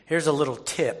Here's a little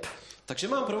tip. Takže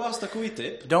mám pro vás takový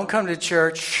tip. Don't come to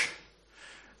church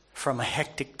from a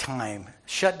hectic time.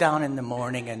 Shut down in the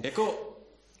morning and Jako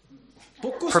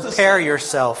prepare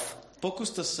yourself.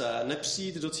 Pokuste se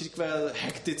nepřijít do církve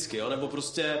hekticky, jo? Nebo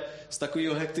prostě z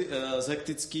takového z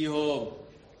hektického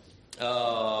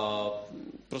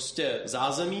prostě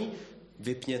zázemí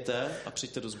vypněte a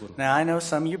přijďte do sboru. Now I know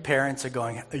some of you parents are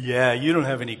going, yeah, you don't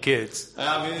have any kids. A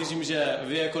já věřím, že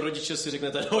vy jako rodiče si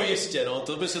řeknete, no jistě, no,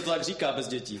 to by se to tak říká bez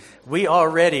dětí. We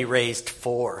already raised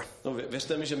 4, No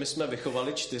věřte mi, že my jsme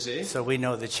vychovali 4, so we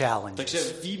know the challenges.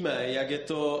 takže víme, jak je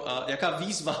to, jaká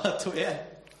výzva to je.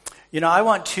 You know, I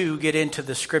want to get into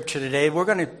the scripture today. We're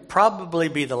going to probably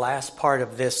be the last part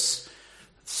of this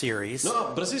series. No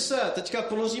a brzy se teďka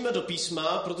ponoříme do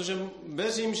písma, protože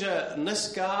věřím, že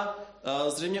dneska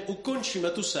zřejmě ukončíme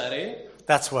tu sérii.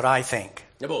 That's what I think.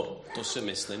 Nebo to si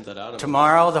myslím teda. Nebo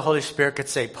Tomorrow the Holy Spirit could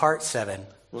say part 7.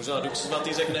 možná Duch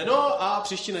Svatý řekne, no a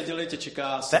příští neděli tě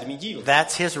čeká 7. díl.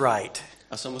 That's his right.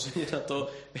 A samozřejmě na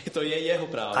to je jeho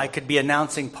právo. I could be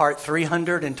announcing part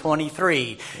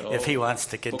 323 Jo, if he wants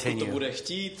to Pokud to continue. bude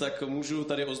chtít, tak můžu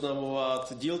tady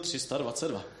oznamovat díl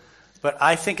 322. But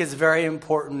I think it's very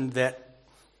important that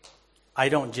I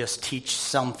don't just teach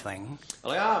something.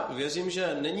 Ale já věřím,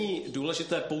 že není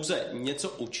důležité pouze něco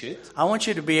učit, I want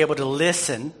you to be able to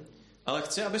listen ale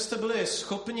chci, abyste byli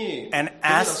schopni and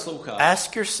naslouchat.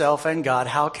 ask yourself and God,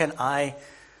 how can I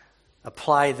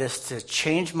apply this to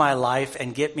change my life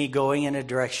and get me going in a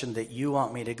direction that you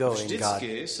want me to go in, God?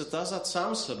 Vždycky se tázat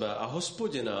sám sebe a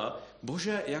Hospodina,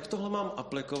 Bože, jak tohle mám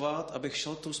aplikovat, abych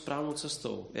šel tou správnou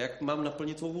cestou? Jak mám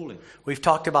naplnit tvou vůli? We've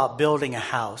talked about building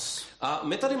a house. A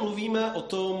my tady mluvíme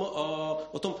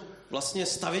o tom vlastně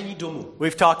stavění domu.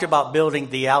 We've talked about building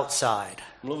the outside.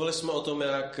 Mluvili jsme o tom,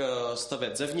 jak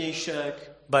stavět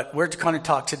zevnějšek, But we're going to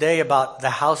talk today about the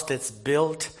house that's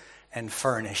built and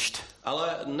furnished.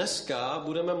 ale dneska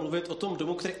budeme mluvit o tom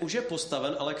domu, který už je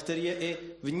postaven, ale který je i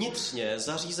vnitřně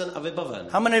zařízen a vybaven.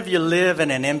 How many of you live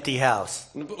in an empty house?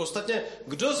 Ostatně,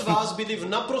 kdo z vás bydlí v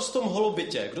naprostom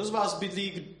holobytě? Kdo z vás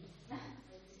bydlí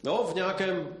v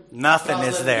nějakém Nothing prázdném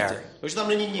is there. bytě? Jo, že tam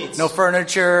není nic. No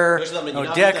furniture, Jo, že tam není no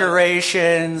nábytek.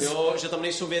 decorations, Jo, že tam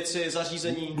nejsou věci,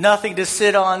 zařízení. nothing to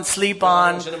sit on, sleep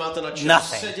on, Že nemáte na čem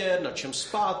nothing. sedět, na čem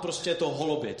spát, prostě je to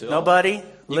holobyt. Jo? Nobody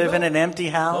live Nikdo? in an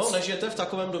empty No, house? nežijete v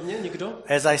takovém domě? Nikdo?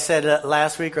 As I said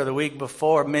last week or the week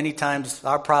before, many times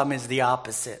our problem is the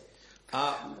opposite.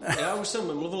 A já už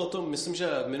jsem mluvil o tom, myslím, že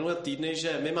minulé týdny,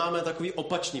 že my máme takový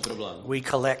opačný problém. We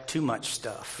collect too much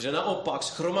stuff. Že naopak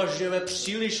schromažďujeme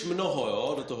příliš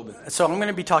mnoho do toho bytu. So I'm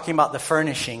going to be talking about the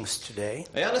furnishings today.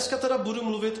 A já dneska teda budu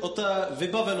mluvit o té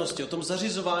vybavenosti, o tom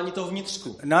zařizování toho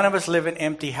vnitřku. None of us live in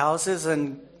empty houses,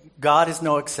 and God is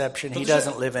no exception. He Protože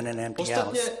doesn't live in an empty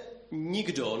Ostatně house.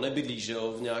 nikdo nebydlí, že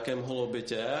jo, v nějakém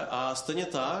holobytě a stejně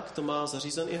tak to má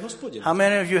zařízen i Hospodin. How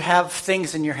many of you have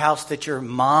things in your house that your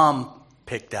mom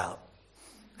picked out?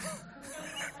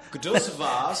 Kdo z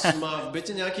vás má v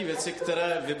bytě nějaké věci,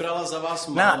 které vybrala za vás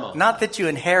máma? Not that you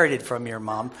inherited from your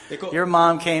mom. Jako- Your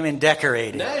mom came and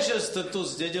decorated. Ne, že jste to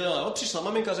zdědili, ale přišla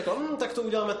maminka a řekla, tak to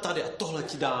uděláme tady a tohle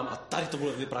ti dám a tady to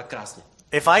bude vypadat krásně.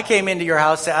 If I came into your house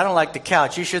and said, I don't like the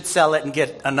couch, you should sell it and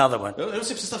get another one. Jo, jenom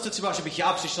si představte třeba, že bych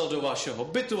já přišel do vašeho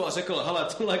bytu a řekl, hele,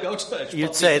 tohle gauč je špatný.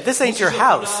 You'd say, "This ain't Musíš your ho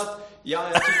house." prodat,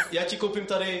 já ti koupím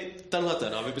tady tenhle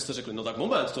ten. A vy byste řekli, no tak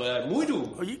moment, to je můj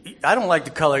dům. I don't like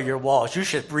the color of your walls. You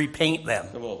should repaint them.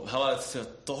 Nebo, hele,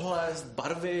 tohle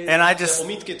barvy, And I just-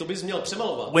 omítky, to bys měl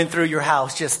přemalovat. Went through your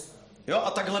house just Jo,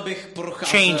 a takhle bych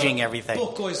procházel Changing everything.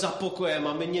 pokoj za pokojem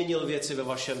a měnil věci ve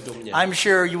vašem domě. I'm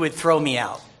sure you would throw me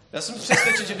out. Já jsem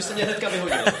přesvědčen, že byste mě hnedka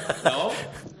vyhodil. Jo?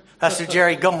 Pastor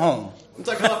Jerry, go home. No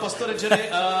tak hele, pastore Jerry,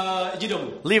 jdi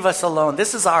domů. Leave us alone.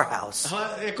 This is our house. Hele,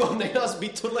 jako nech nás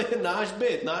být, tohle je náš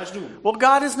byt, náš dům. Well,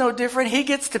 God is no different. He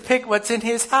gets to pick what's in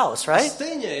his house, right?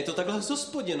 Stejně, je to takhle s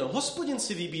Hospodinem. Hospodin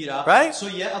si vybírá, Right? co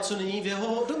je a co není v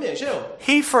jeho domě, že jo?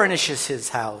 He furnishes his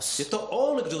house. Je to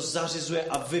on, kdo zařizuje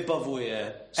a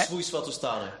vybavuje svůj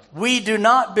svatostánek. We do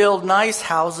not build nice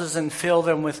houses and fill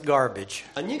them with garbage.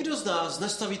 A nikdo z nás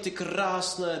nestaví ty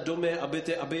krásné domy a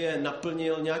byty, aby je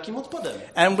naplnil nějakým odpadem.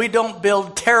 And we don't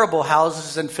build terrible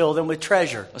houses and fill them with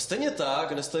treasure, A stejně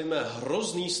tak nestavíme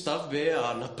hrozný stavby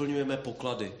a naplňujeme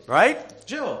poklady. right?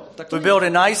 Že jo? Tak to We je. build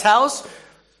a nice house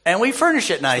and we furnish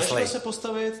it nicely. Snažíme se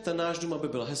postavit ten náš dům, aby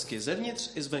byl hezký zevnitř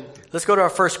i zvenku. Let's go to our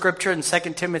first scripture in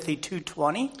 2 Timothy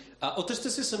 2:20. A otevřte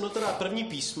si se mnou teda první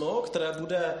písmo, které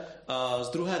bude z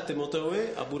 2. Timoteovi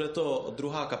a bude to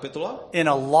 2. kapitola. In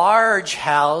a large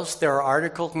house there are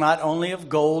articles not only of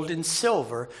gold and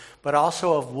silver, but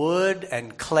also of wood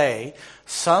and clay.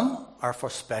 Some are for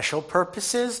special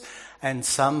purposes, and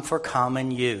some for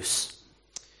common use.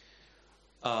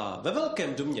 A ve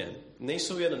velkém domě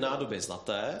nejsou jen nádoby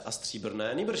zlaté a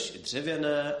stříbrné, nýbrž i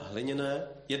dřevěné a hliněné,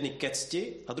 jedny ke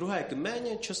cti a druhé k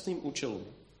méně čestným účelům.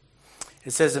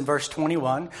 It says in verse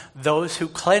 21, those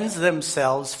who cleanse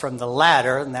themselves from the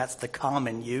latter, and that's the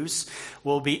common use,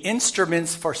 will be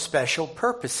instruments for special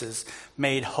purposes,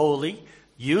 made holy,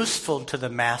 useful to the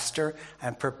master,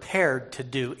 and prepared to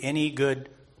do any good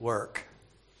work.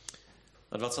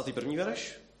 A 21.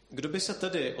 verš. Kdo by se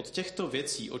tedy od těchto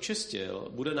věcí očistil,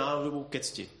 bude nádobu ke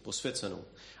cti, posvěcenou,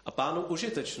 a pánu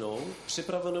užitečnou,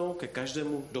 připravenou ke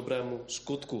každému dobrému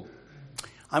skutku.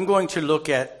 I'm going to look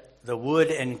at the wood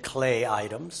and clay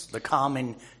items, the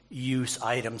common use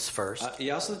items first. A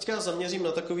já se teďka zaměřím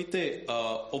na takový ty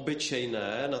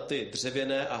obyčejné, na ty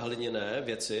dřevěné a hliněné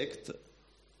věci.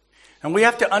 And we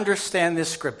have to understand this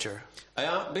scripture. A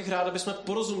já bych rád, aby jsme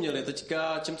porozuměli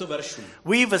teďka těmto veršům.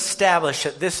 We've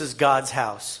established that this is God's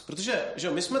house. Protože že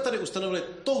my jsme tady ustanovili,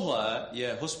 tohle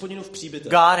je Hospodinův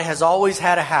příbytek. God has always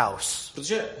had a house.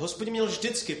 Protože Hospodin měl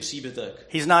vždycky příbytek.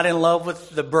 He's not in love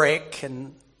with the brick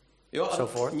and so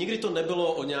forth. Nikdy to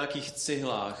nebylo o nějakých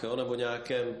cihlách, jo, nebo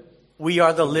nějakém. We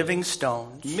are the living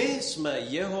stones. My jsme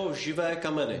jeho živé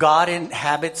kameny. God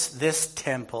inhabits this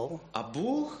temple. A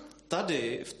Bůh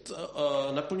tady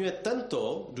naplňuje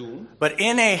tento dům. But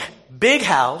in a big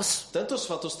house. Tento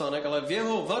svatostánek, ale v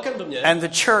jeho velkém domě. And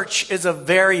the church is a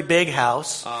very big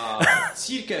house. A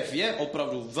církev je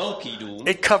opravdu velký dům.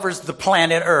 It covers the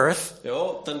planet Earth.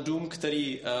 Jo, ten dům,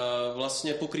 který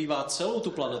vlastně pokrývá celou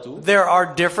tu planetu. There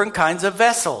are different kinds of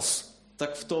vessels.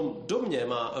 Tak v tom domě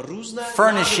má různé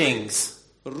furnishings,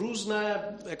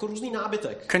 různý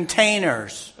nábytek,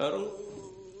 containers,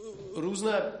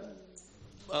 různé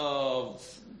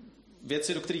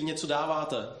věci, do kterých něco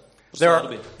dáváte.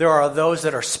 There are those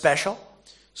that are special.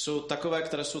 Jsou takové,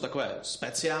 které jsou takové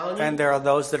speciální. And there are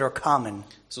those that are common.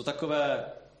 Jsou takové,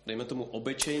 dejme tomu,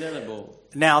 obyčejné nebo.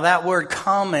 Now that word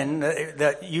common,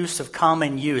 the use of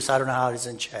common use, I don't know how it is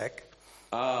in Czech.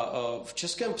 A v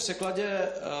českém překladě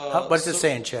what does it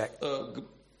say in Czech?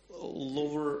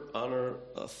 Lower honor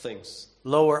things.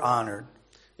 Lower honored.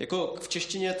 Jako v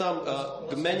češtině je tam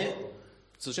k méně,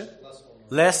 cože?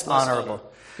 Less honorable.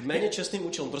 K méně čestným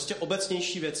účelům, prostě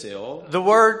obecnější věci, jo? The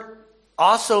word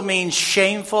also means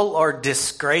shameful or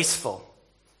disgraceful.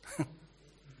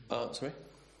 Sorry?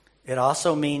 It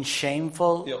also means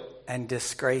shameful and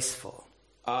disgraceful.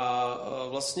 A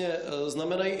vlastně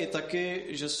znamenají i taky,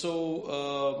 že jsou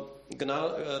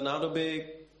nádoby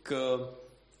k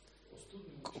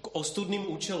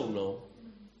ostudným účelům, no.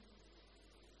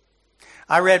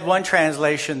 I read one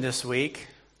translation this week.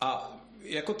 A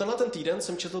jako tenhle ten týden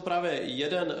jsem četl právě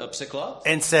jeden překlad.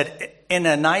 And said, in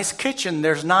a nice kitchen,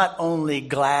 there's not only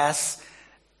glass,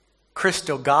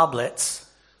 crystal goblets.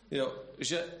 Jo,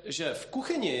 že v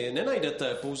kuchyni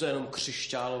nenajdete pouze jenom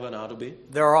křišťálové nádoby.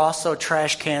 There are also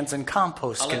trash cans and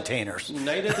compost containers.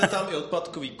 Najdete tam i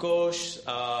odpadkový koš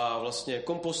a vlastně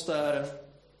kompostér.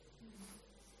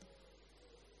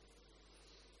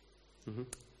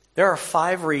 There are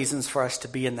 5 reasons for us to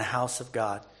be in the house of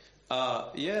God. A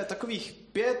je takových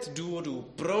 5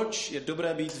 důvodů, proč je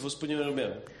dobré být v Hospodinově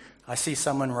domě. I see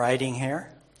someone writing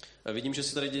here. A vidím, že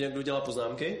si tady někdo dělá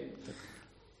poznámky.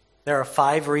 There are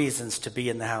 5 reasons to be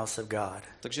in the house of God.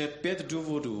 Takže 5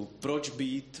 důvodů, proč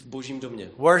být v Božím domě.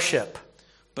 Worship.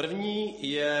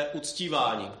 První je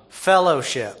uctívání.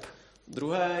 Fellowship.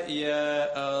 Druhé je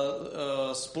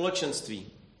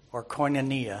společenství. Or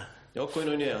koinonia. Jo,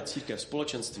 koinonia, církev,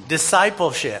 společenství.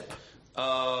 Discipleship.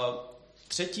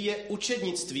 Třetí je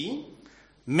učednictví.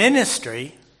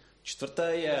 Ministry.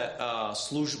 Čtvrté je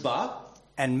služba.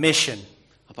 And mission.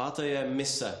 A páté je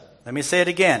mise. Let me say it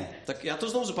again. Tak já to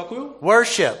znovu zopakuju.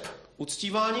 Worship.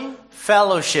 Uctívání.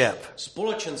 Fellowship.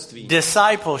 Společenství.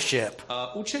 Discipleship.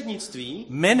 Učednictví.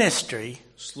 Ministry.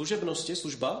 Služebnosti,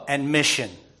 služba. And mission.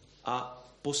 A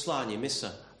poslání,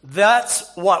 mise.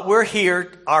 That's what we're here,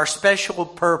 our special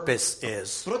purpose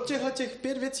is. Pro těch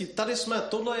 5 věcí, tady jsme,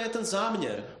 tohle je ten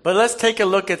záměr. But let's take a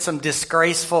look at some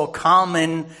disgraceful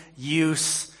common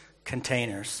use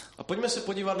containers. A pojďme se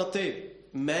podívat na ty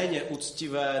méně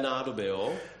uctivé nádoby,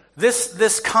 jo?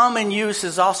 This common use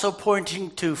is also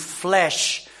pointing to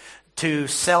flesh, to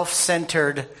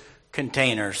self-centered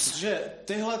containers. Že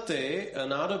tyhle ty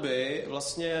nádoby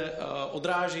vlastně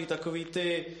odráží takový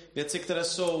ty věci, které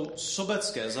jsou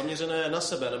sobecké, zaměřené na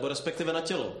sebe, nebo respektive na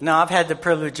tělo. Now I've had the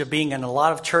privilege of being in a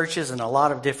lot of churches in a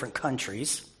lot of different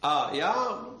countries. A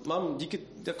já mám díky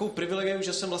takovou privilegiu,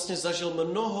 že jsem vlastně zažil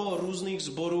mnoho různých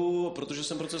sborů, protože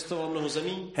jsem procestoval mnoho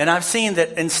zemí. And I've seen that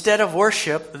instead of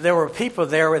worship, there were people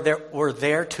there that were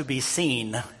there to be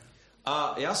seen.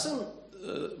 A já jsem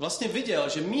vlastně viděl,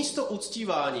 že místo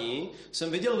uctívání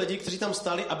jsem viděl lidi, kteří tam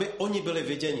stáli, aby oni byli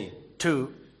viděni. To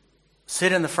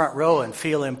sit in the front row and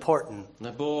feel important.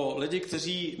 Nebo lidi,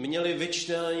 kteří měli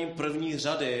vyčlenění první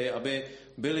řady, aby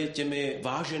byli těmi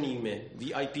váženými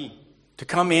VIP. To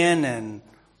come in and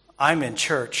I'm in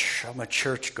church. I'm a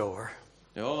church goer.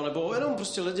 Jo, nebo jenom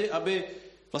prostě lidi, aby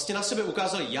vlastně na sebe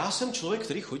ukázali, já jsem člověk,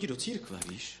 který chodí do církve,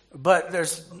 víš. But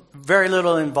there's very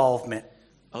little involvement.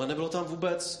 Ale nebylo tam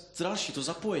vůbec další to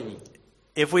zapojení.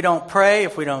 If we don't pray,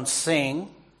 if we don't sing,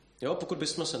 Jo, pokud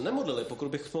bychom se nemodlili, pokud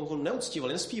bychom ho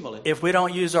neuctívali, nespívali, if we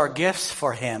don't use our gifts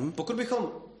for him, pokud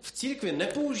bychom v církvi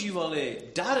nepoužívali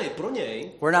dary pro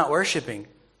něj, we're not worshiping.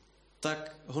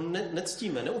 tak ho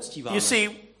nectíme, neuctíváme. You see,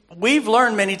 we've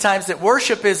learned many times that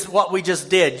worship is what we just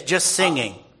did, just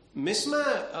singing. My jsme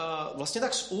vlastně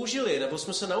tak zúžili, nebo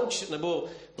jsme se naučili, nebo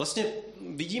vlastně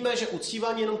vidíme, že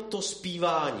uctívání je jenom to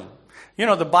zpívání. You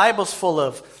know, the Bible's full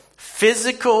of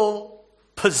physical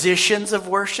positions of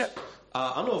worship. A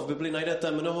ano, v Bibli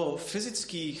najdete mnoho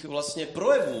fyzických vlastně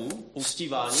projevů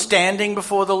uctívání. Standing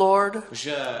before the Lord,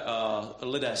 Že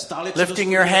lidé stáli před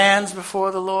lifting your Hospodinem, hands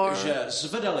before the Lord, že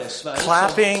zvedali své ruce,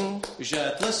 clapping,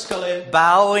 že tleskali,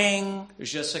 bowing,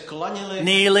 že se klanili,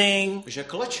 kneeling, že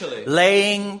klečeli,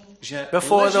 laying že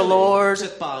before the leželi Lord.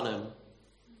 před Pánem.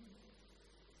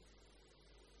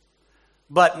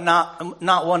 But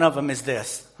not one of them is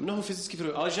this. Mnoho fyzických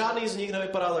projevů, ale žádný z nich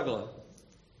nevypadá takhle.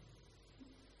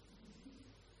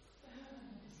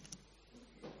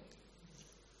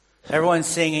 Everyone's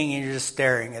singing and you're just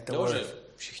staring at the Jo, že word.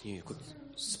 všichni jako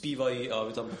zpívají a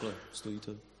vy tam takhle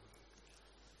stojíte.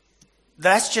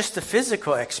 That's just a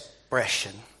physical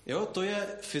expression. Jo, to je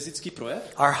fyzický projev,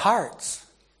 Our hearts.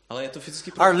 ale je to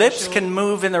fyzický projev. Our lips našeho can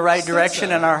move in the right srdce.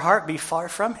 direction and our heart be far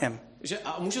from him. Že,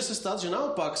 a může se stát, že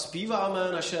naopak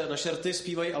zpíváme, naše rty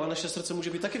zpívají, ale naše srdce může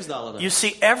být taky vzdálené. You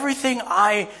see, everything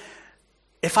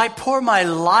if I pour my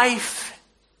life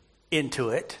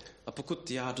into it, A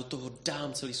pokud já do toho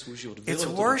dám celý svůj život, it's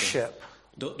worship.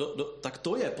 tak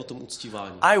to je potom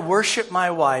uctívání. I worship my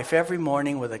wife every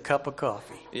morning with a cup of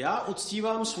coffee. Já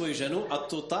uctívám svoji ženu a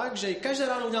to tak, že jí každé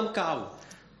ráno udělám kávu.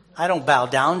 I don't bow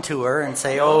down to her and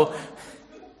say, oh,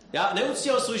 Já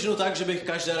neuctívám svoji ženu tak, že bych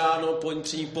každé ráno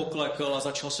při ní poklekl a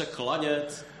začal se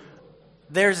klanět.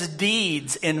 there's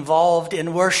deeds involved in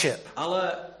worship.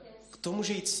 Ale k tomu,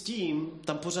 že jít s tím,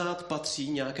 tam pořád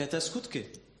patří nějaké té skutky.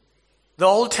 The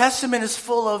Old Testament is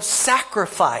full of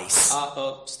sacrifice.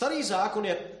 A starý zákon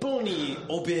je plný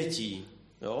obětí.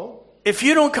 Jo? If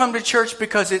you don't come to church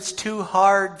because it's too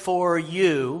hard for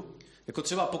you, Jako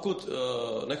třeba pokud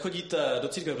nechodíte do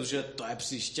církve, protože to je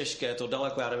příliš těžké, to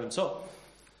daleko, já nevím co,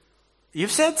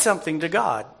 you've said something to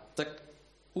God. tak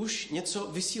už něco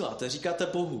vysíláte, říkáte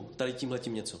Bohu tady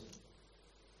tímhletím něco.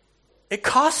 It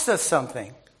costs us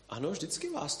something. Ano, vždycky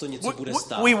vás to něco bude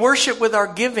stát. We worship with our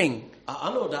giving. A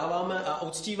ano, dáváme a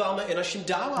uctíváme i naším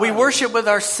dáváním. We worship with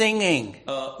our singing.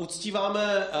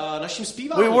 Uctíváme naším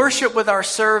zpíváním. We worship with our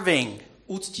serving.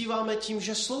 Uctíváme tím,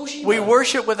 že sloužíme. We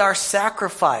worship with our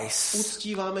sacrifice.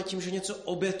 Uctíváme tím, že něco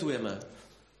obětujeme.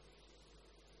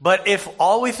 But if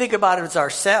all we think about is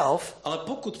ourselves, Ale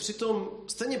pokud přitom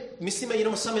stejně myslíme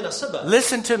jenom sami na sebe,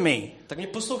 listen to me. tak mě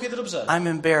poslouchejte dobře. I'm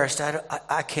embarrassed.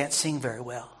 I can't sing very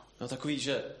well. No takový,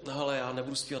 že ale já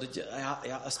nebudu zpívat,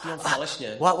 já zpívám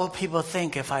falešně. What will people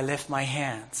think if I lift my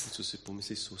hands? Co si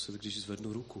pomyslí soused, když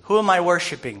zvednu ruku? Who am I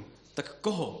worshiping? Tak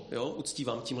koho,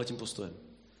 uctívám tímhletím postojem?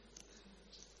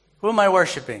 Who am I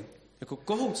worshiping? Jako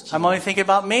koho I'm uctívám? only thinking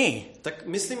about me. Tak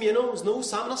myslím jenom znovu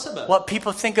sám na sebe. What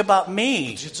people think about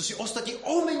me. Že co si ostatní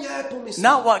o mě pomyslí.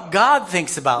 Not what God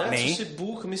thinks about Ne, co me. si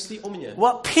Bůh myslí o mě.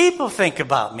 What people think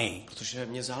about me. Protože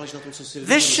mě záleží na tom, co si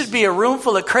lidi This myslí. should be a room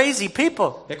full of crazy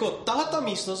people. Jako tahleta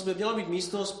místnost by měla být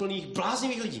místnost plných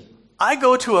bláznivých lidí. I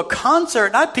go to a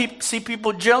concert and I see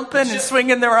people jumping and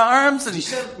swinging their arms and Když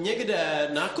jsem někde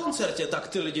na koncertě, tak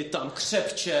ty lidi tam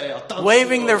křepče a tancují.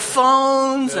 waving their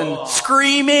phones and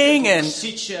screaming and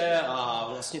křiče a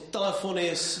vlastně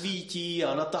telefony svítí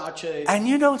a natáčejí.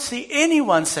 you don't see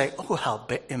anyone say, "Oh, how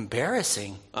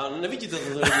embarrassing." A nevidíte to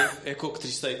lidi, jako,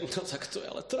 kteří se tady, no tak to je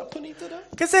ale trapný teda.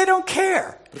 Because they don't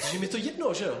care. Protože mi to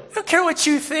jedno, že jo? They don't care what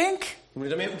you think.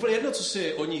 Lidem je úplně jedno, co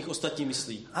si o nich ostatní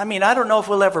myslí. I mean, I don't know if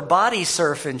we'll ever body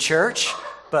surf in church,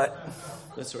 but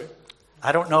That's right.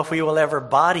 I don't know if we will ever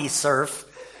body surf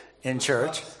in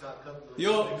church.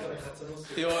 Jo.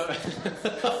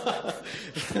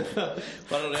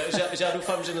 Pardon, já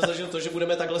doufám, že nezažiju to, že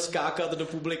budeme takhle skákat do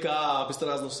publika a abyste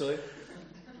nás nosili.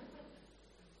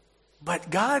 But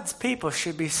God's people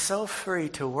should be so free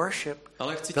to worship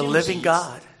Ale chci the tím living říct,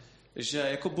 God. že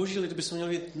jako boží lid bychom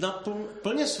měli být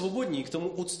plně svobodní k tomu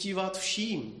uctívat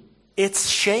vším.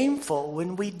 It's shameful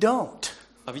when we don't.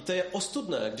 A víte, je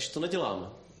ostudné, když to neděláme.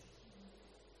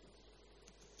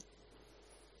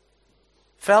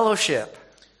 Fellowship.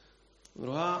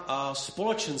 Druhá a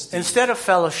společenství. Instead of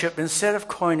fellowship, instead of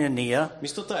koinonia,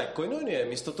 Místo té koinonie,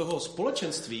 místo toho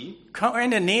společenství,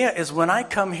 koinonia is when I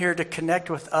come here to connect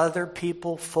with other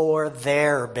people for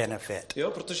their benefit.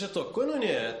 jo, protože to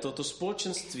koinonie, to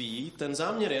společenství, ten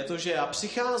záměr je to, že já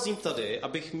přicházím tady,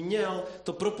 abych měl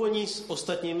to propojení s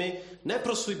ostatními, ne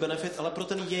pro svůj benefit, ale pro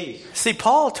ten jejich. See,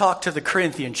 Paul talked to the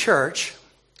Corinthian church.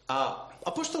 A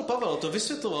apoštol Pavel to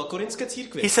vysvětloval korinské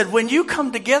církvi. He said, when you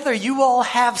come together, you all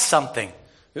have something.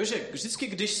 Jo, že vždycky,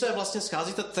 když se vlastně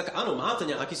scházíte, tak ano, máte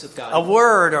nějaký setkání. A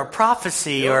word or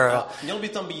prophecy Jo, or a měl by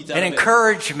tam být an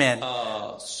encouragement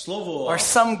slovo or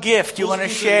some gift you want to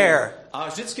share. A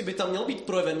vždycky by tam měl být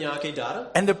projeven nějaký dar.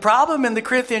 And the problem in the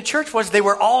Corinthian church was they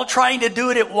were all trying to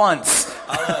do it at once.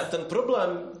 Ale ten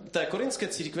problém té korinské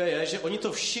církve je, že oni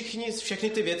to všechny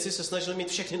ty věci se snažili mít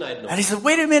všechny najednou. And he said,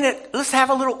 wait a minute, let's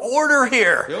have a little order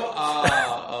here. Jo,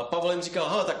 a Pavel jim říkal,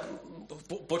 aha, tak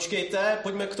počkejte,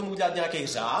 pojďme k tomu udělat nějaký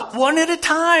řád. One at a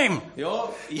time. Jo,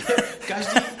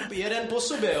 každý jeden po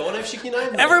sobě, jo, ne všichni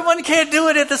najednou. Everyone can't do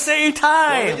it at the same Jo,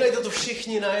 time. nedělejte to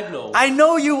všichni najednou. I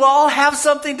know you all have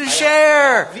something to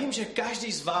share. Vím, že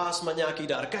každý z vás má nějaký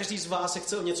dar, každý z vás se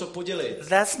chce o něco podělit.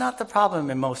 That's not the problem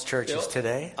in most Jo? churches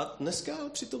today. A dneska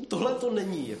přitom tohle to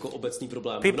není jako obecný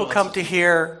problém. People come to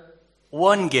hear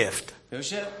one gift. Jo,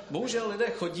 že bohužel lidé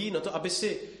chodí na to, aby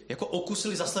si jako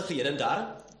okusili, zaslechli jeden dar.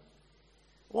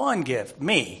 One gift,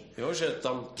 me. Jo, že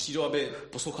tam přijdou, aby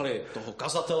poslouchali toho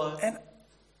kazatele. And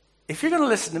if you're going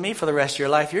to listen to me for the rest of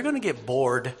your life, you're going to get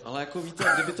bored. Ale jako víte,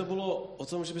 kdyby to bylo o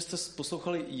tom, že byste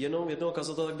poslouchali jenom jednoho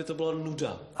kazatele, tak by to byla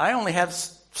nuda. I only have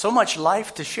so much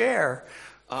life to share.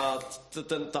 A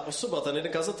ta osoba, ten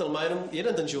jeden kazatel má jenom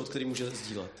jeden ten život, který může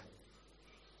sdílet.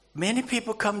 Many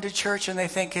people come to church and they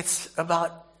think it's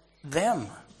about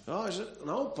them. No, že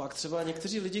naopak, třeba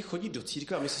někteří lidi chodí do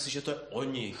církve a myslí si, že to je o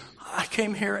nich. I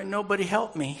came here and nobody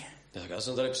helped me. Tak já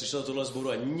jsem tady přišel do tohle sboru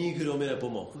a nikdo mi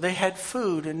nepomohl. They had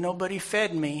food and nobody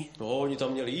fed me. No, oni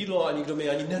tam měli jídlo a nikdo mi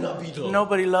ani nenabídl.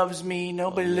 Nobody loves me,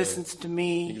 nobody listens to me.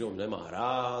 Nikdo mě nemá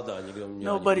rád a nikdo mě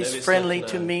Nobody's friendly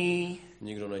to me.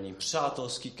 Nikdo není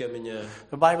přátelský ke mně.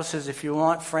 The Bible says if you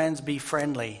want friends, be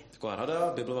friendly. Taková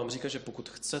rada, Bible vám říká, že pokud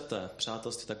chcete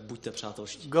přátelství, tak buďte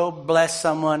přátelští. Go bless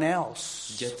someone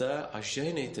else. Jděte a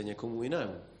žehnejte někomu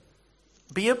jinému.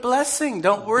 Be a blessing.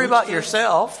 Don't worry about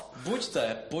yourself.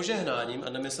 Buďte požehnáním a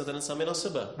nemyslete jen sami na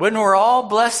sebe. When we're all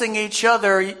blessing each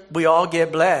other, we all get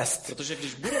blessed. Protože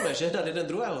když budeme žehnat jeden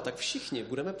druhého, tak všichni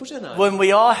budeme požehnáni. When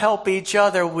we all help each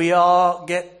other, we all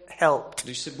get helped.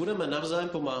 Když si budeme navzájem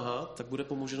pomáhat, tak bude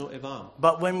pomoženo i vám.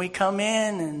 But when we come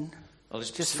in and Ale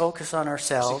když just focus on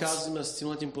ourselves, přicházíme s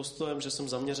tímhletím postojem, že jsem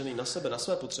zaměřený na sebe, na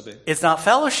své potřeby, it's not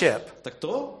fellowship. tak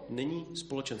to není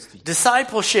společenství.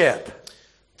 Discipleship.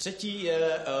 Třetí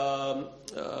je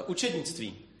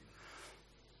učednictví.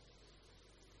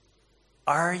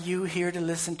 Are you here to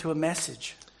listen to a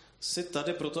message? Jsi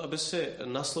tady proto, aby si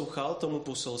naslouchal tomu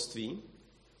poselství?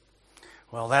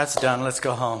 Well, that's done. Let's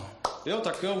go home. Jo,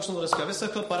 tak jo, už jsem to dneska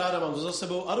vyslechl, paráda, mám to za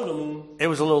sebou a jdu domů. It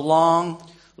was a little long.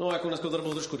 No, jako dneska to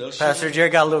bylo trošku delší. Pastor Jerry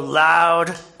got a little loud.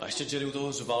 A ještě Jerry u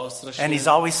toho řval strašně. And he's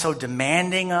always so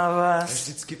demanding of A us.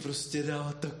 vždycky prostě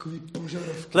dává takový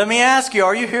požadavky. Let me ask you,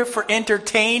 are you here for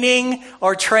entertaining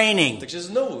or training? Takže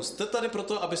znovu, jste tady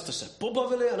proto, abyste se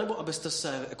pobavili, anebo abyste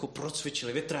se jako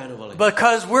procvičili, vytrénovali.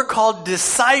 Because we're called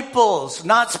disciples,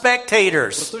 not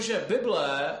spectators. Protože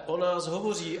Bible o nás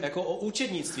hovoří jako o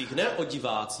učednictvích, ne o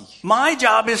divácích. My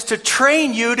job is to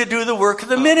train you to do the work of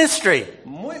the ministry.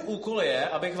 Můj úkol je,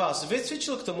 abych vás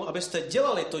vycvičil k tomu, abyste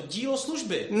dělali to dílo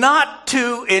služby. Not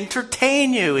to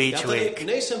entertain you Já each tady week.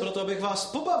 nejsem proto, abych vás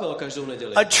pobavil každou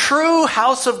neděli. A true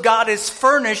house of God is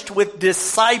furnished with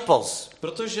disciples.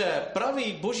 Protože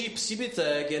pravý boží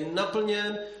příbytek je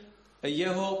naplněn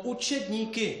jeho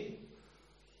učedníky.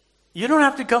 You don't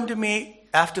have to come to me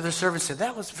after the service and say,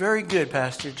 that was very good,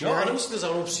 Pastor Jo, a Jerry. nemusíte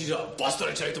za mnou přijít a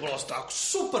pastore, to bylo tak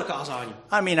super kázání.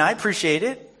 I mean, I appreciate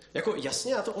it, Jako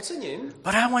jasně, já to ocením,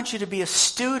 but I want you to be a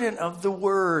student of the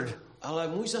Word. ale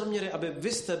můj záměr je, aby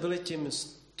vy jste byli tím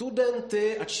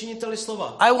studenty a činiteli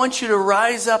slova. I want you to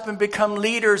rise up and become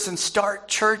leaders and start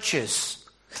churches.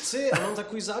 Chci a mám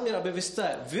takový záměr, aby vy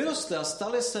jste vyrostli a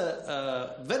stali se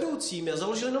vedoucími a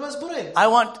založili nové sbory. I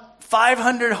want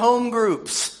 500 home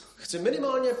groups Chci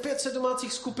minimálně 500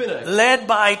 domácích skupinek. led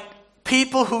by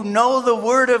people who know the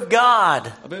Word of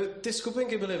God, Aby ty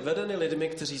skupinky byly vedeny lidmi,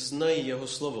 kteří znají jeho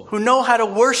slovo. who know how to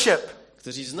worship,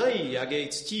 kteří znají, jak jej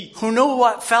ctít, who know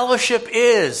what fellowship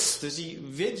is, kteří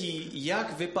vědí,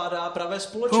 jak vypadá pravé who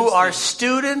společenství, are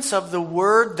students of the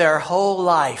word their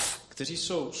whole life. kteří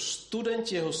jsou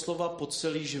studenti jeho slova po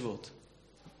celý život.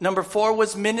 Number 4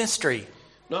 was ministry.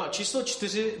 No a číslo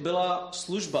 4 byla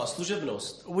služba,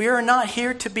 služebnost. We are not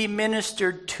here to be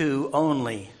ministered to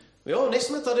only. Jo,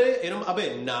 nejsme tady jenom,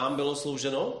 aby nám bylo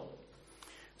slouženo.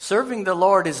 Serving the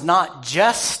Lord is not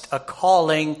just a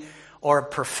calling or a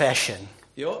profession.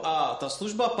 Jo, a ta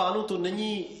služba Pánu to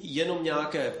není jenom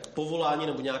nějaké povolání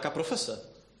nebo nějaká profese.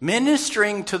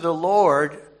 Ministering to the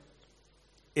Lord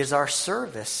is our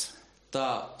service.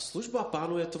 Ta služba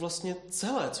Pánu je to vlastně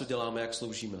celé, co děláme, jak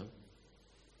sloužíme.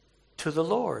 To the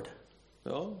Lord.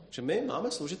 Jo, že my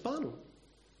máme sloužit Pánu.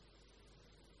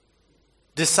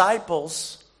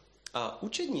 Disciples A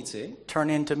učedníci turn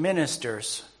into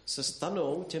ministers. se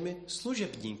stanou těmi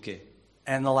služebníky.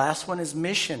 And the last one is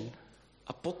mission.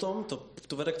 A potom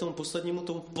to vede k tomu poslednímu,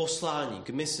 tomu poslání, k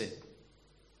misi.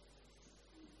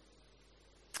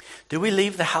 Do we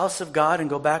leave the house of God and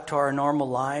go back to our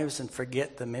normal lives and forget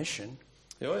the mission?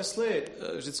 Jo, jestli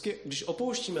vždycky, když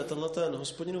opouštíme ten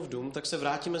Hospodinův dům, tak se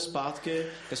vrátíme zpátky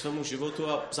ke svému životu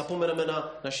a zapomeneme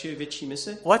na naši větší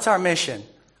misi. What's our mission?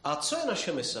 A co je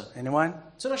naše mise? Anyone?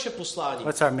 Co je naše poslání?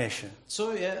 What's our mission?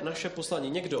 Co je naše poslání?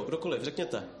 Někdo, kdokoliv,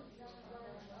 řekněte.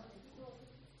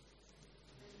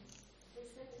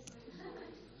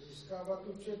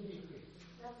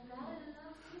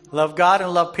 Love God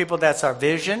and love people, that's our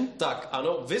vision. Tak,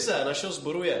 ano, vize našeho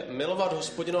sboru je milovat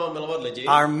Hospodina a milovat lidi,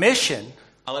 Our mission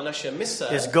ale naše mise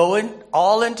is going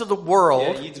all into the je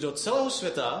world, jít do celého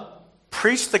světa,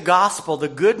 preach the gospel, the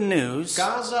good news,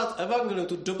 kázat evangelium,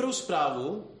 tu dobrou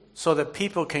zprávu, so that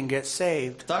people can get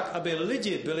saved. tak, aby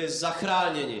lidi byli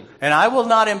zachráněni. And I will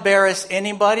not embarrass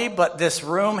anybody, but this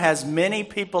room has many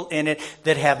people in it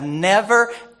that have never,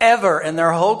 ever in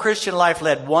their whole Christian life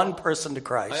led one person to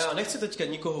A Christ. já nechci teďka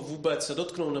nikoho vůbec se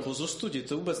dotknout nebo zostudit,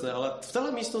 to vůbec ne, ale v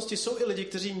téhle místnosti jsou i lidi,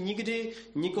 kteří nikdy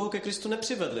nikoho ke Kristu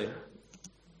nepřivedli.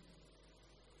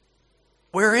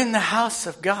 We're in the house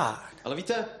of God Ale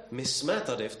víte, my jsme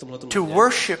tady v tomhletom to domě,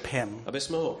 worship Him, aby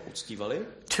jsme ho uctívali,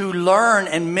 to learn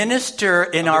and minister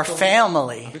in our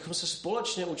family, abychom se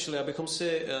společně učili, abychom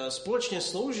si společně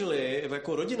sloužili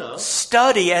jako rodina,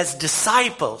 study as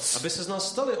disciples, aby se z nás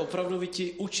stali opravdu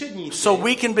ti učedníci, so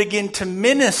we can begin to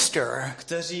minister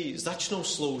kteří začnou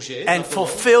sloužit and naplno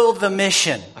fulfill the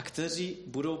mission. a kteří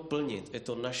budou plnit. Je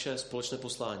to naše společné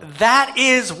poslání. That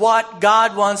is what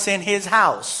God wants in His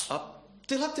house. A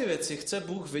tyhle ty věci chce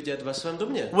Bůh vidět ve svém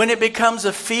domě. When it becomes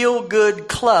a feel-good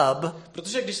club,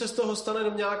 Protože když se z toho stane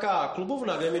jenom nějaká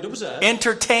klubovna, kde je mi dobře,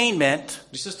 entertainment,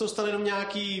 když se z toho stane jenom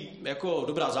nějaký jako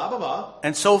dobrá zábava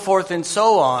and so forth and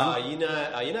so a on,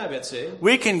 jiné věci,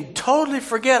 we can totally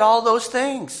forget all those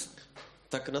things.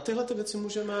 tak na tyhle ty věci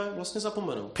můžeme vlastně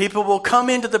zapomenout. People will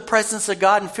come into the presence of God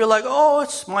and feel like, oh,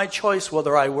 it's my choice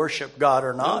whether I worship God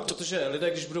or No, not. protože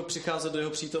lidé, když budou přicházet do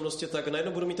jeho přítomnosti, tak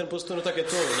najednou budou mít ten postoj, no tak je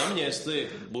to na mě, jestli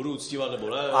budu uctívat nebo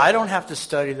ne. I don't have to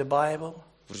study the Bible.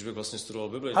 Proč bych vlastně studoval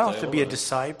Bibli? I don't have to be a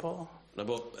disciple.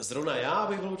 Nebo zrovna já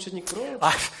bych byl učedník,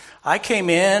 proč? I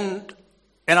came in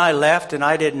and I left and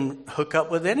I didn't hook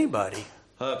up with anybody.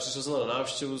 Hele, přišel jsem na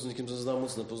návštěvu, s nikým jsem se tam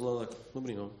moc nepoznal, tak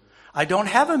dobrý, no. I don't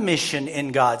have a mission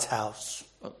in God's house,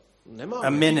 A nemám a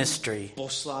ministry.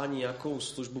 poslání, jakou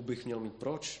službu bych měl mít,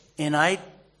 proč? And I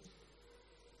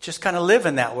just kind of live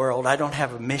in that world. I don't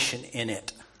have a mission in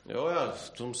it. Jo, já v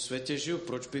tom světě žiju,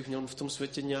 proč bych měl v tom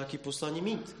světě nějaký poslání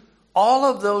mít? All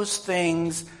of those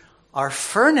things are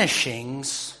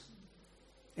furnishings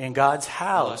in God's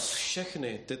Ale house.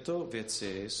 všechny tyto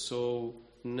věci jsou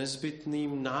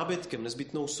nezbytným nábytkem,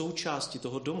 nezbytnou součástí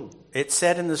toho domu. It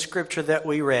said in the scripture that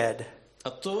we read A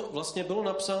to vlastně bylo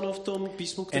napsáno v tom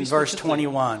písmu, který in jsme verse četli.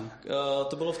 21.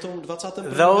 To bylo v tom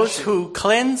 21. Those verši. who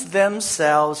cleanse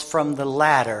themselves from the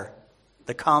latter,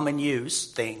 the common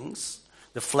use things,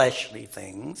 the fleshly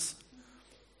things,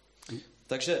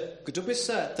 Takže kdo by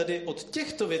se tedy od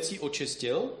těchto věcí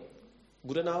očistil,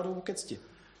 bude náhodou ke cti.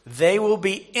 they will be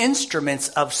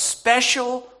instruments of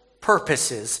special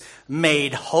purposes, made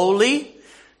holy,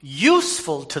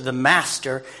 useful to the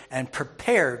master, and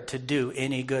prepared to do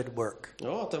any good work.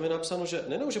 No a tam je napsáno, že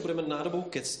nejenom, že budeme nádobou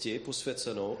ke cti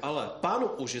posvěcenou, ale Pánu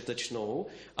užitečnou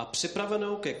a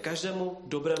připravenou ke každému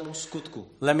dobrému skutku.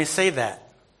 Let me say that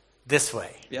this way.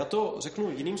 Já to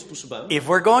řeknu jiným způsobem. If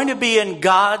we're going to be in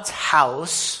God's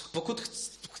house, Pokud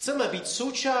chceme být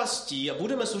součástí a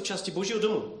budeme součástí Božího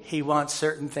domu, He wants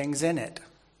certain things in it.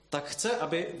 tak chce,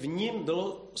 aby v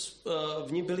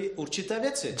ní byly určité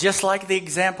věci. Just like the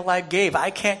example I gave,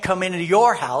 I can't come into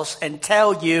your house and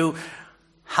tell you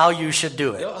how you should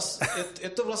do it. Jo, a je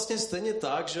to vlastně stejně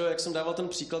tak, že jak jsem dával ten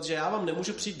příklad, že já vám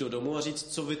nemůžu přijít do domu a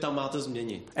říct, co vy tam máte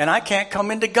změnit. And I can't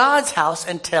come into God's house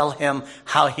and tell him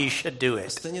how he should do A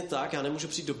it. stejně tak, já nemůžu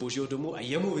přijít do Božího domu a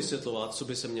jemu vysvětlovat, co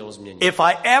by se mělo změnit. If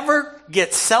I ever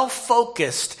get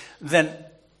self-focused, then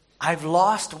I've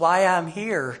lost why I'm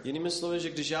here. Jinými slovy, že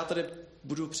když já tady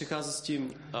budu přicházet s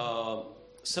tím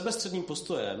sebestředním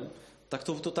postojem, tak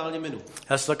to totálně minu.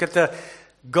 Let's look at the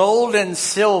gold and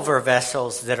silver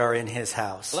vessels that are in his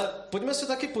house. Ale pojďme se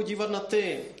taky podívat na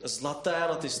ty zlaté,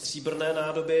 na ty stříbrné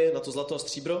nádoby, na to zlato a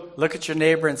stříbro. Look at your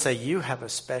neighbor and say, you have a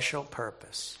special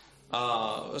purpose.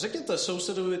 A řekněte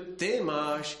sousedovi, ty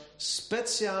máš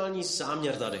speciální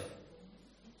záměr tady.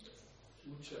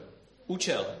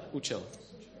 Účel.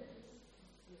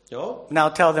 Jo? Now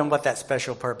tell them what that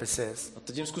special purpose is. A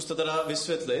teď jim zkuste teda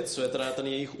vysvětlit, co je teda ten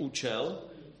jejich účel.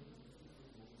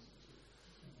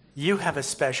 You have a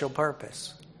special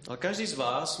purpose. Ale každý z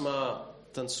vás má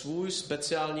ten svůj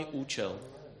speciální účel.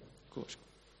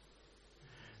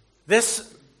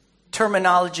 This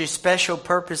terminology, special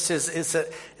purposes,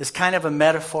 is kind of a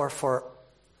metaphor for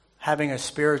having a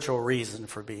spiritual reason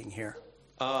for being here.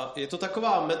 A je to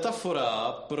taková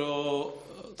metafora pro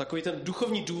takový ten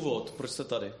duchovní důvod, proč jste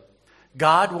tady.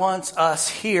 God wants us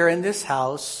here in this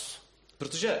house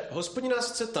Protože Hospodin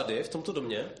nás chce tady, v tomto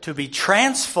domě, to be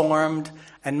transformed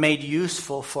and made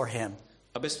useful for him.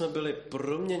 aby jsme byli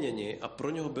proměněni a pro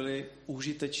něho byli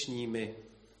užitečními.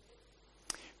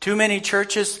 Too many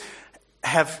churches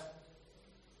have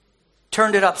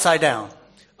turned it upside down.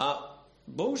 A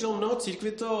bohužel mnoho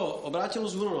církví to obrátilo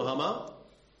z hůru nohama.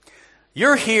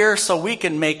 You're here so we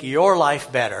can make your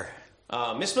life better.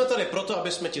 A my jsme tady proto,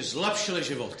 aby jsme ti zlepšili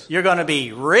život. You're going to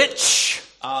be rich.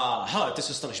 A hele, ty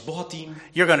se staneš bohatým.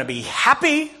 You're going to be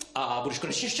happy. A budeš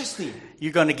konečně šťastný.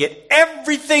 You're going to get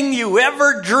everything you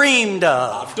ever dreamed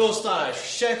A of. dostaneš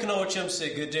všechno, o čem jsi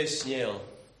kdy snil.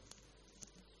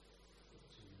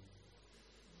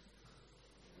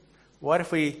 What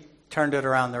if we turned it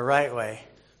around the right way?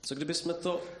 Co kdyby jsme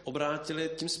to obrátili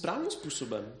tím správným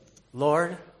způsobem?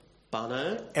 Lord,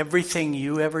 Pane, everything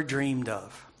you ever dreamed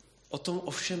of, o tom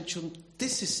ovšem, čem ty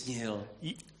jsi snil,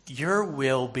 your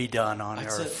will be done on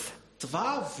ať se earth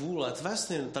tvá vůle, tvé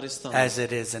sny tady stanou. as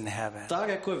it is in heaven. Tak,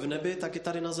 jako je v nebi, tak i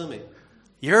tady na zemi.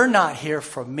 You're not here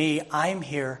for me, I'm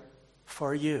here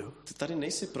for you. Ty tady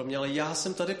nejsi pro mě, ale já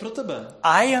jsem tady pro tebe.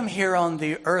 I am here on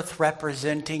the earth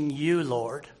representing you,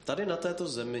 Lord. Tady na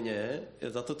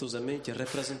této zemi tě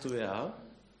reprezentuji já.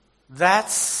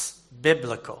 That's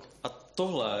biblical. A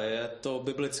tohle je to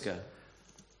biblické.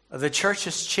 The church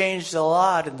has changed a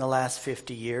lot in the last 50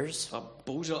 years. A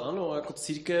bohužel ano, jako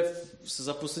církev se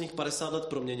za posledních 50 let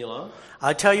proměnila.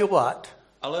 I'll tell you what,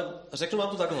 Ale řeknu vám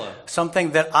to takhle.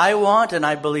 something that I want and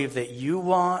I believe that you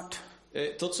want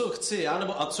To, co chci já,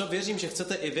 nebo a co věřím, že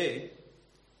chcete i vy,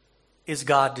 is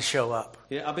God to show up.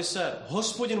 je, aby se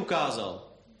Hospodin ukázal.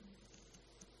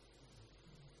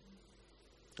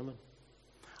 Amen.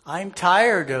 I'm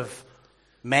tired of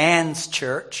man's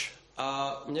church.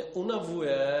 A mě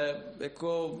unavuje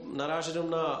jako narážet jenom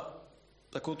na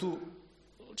takovou tu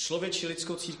člověčí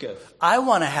lidskou církev. I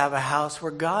want to have a house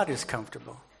where God is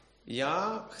comfortable.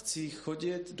 Já chci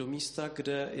chodit do místa,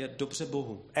 kde je dobře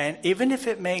Bohu. And even if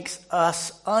it makes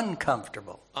us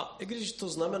uncomfortable, A i když to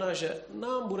znamená, že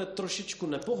nám bude trošičku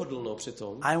nepohodlno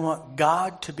přitom, I want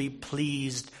God to be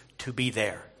pleased to be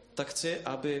there. tak chci,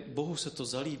 aby Bohu se to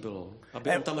zalíbilo, aby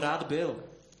on tam rád byl.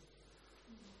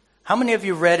 How many of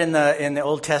you read in the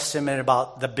Old Testament about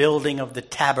the building of the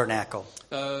tabernacle?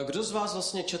 Kdo z vás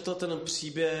vlastně četl ten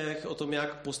příběh o tom,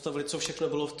 jak postavili, co všechno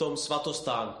bylo v tom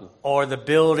svatostánku? Or the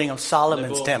building of Solomon's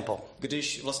Nebo temple?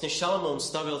 když vlastně Šalmón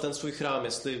stavil ten svůj chrám,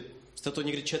 jestli jste to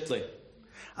někdy četli.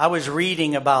 I was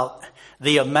reading about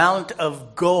the amount of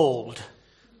gold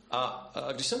A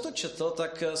když jsem to četl,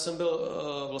 tak jsem byl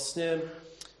vlastně,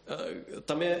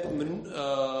 tam je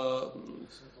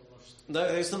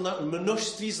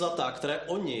množství zlata, které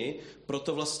oni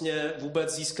proto vlastně vůbec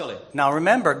získali. Now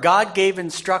remember, God gave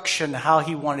instruction how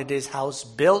he wanted his house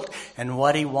built and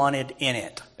what he wanted in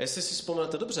it. Jestli si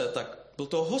vzpomenete dobře, tak byl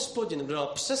to Hospodin, kdo dal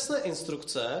přesné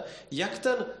instrukce, jak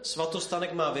ten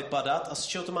svatostánek má vypadat a z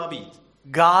čeho to má být.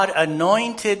 God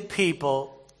anointed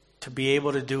people to be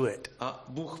able to do it. A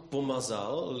Bůh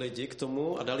pomazal lidi k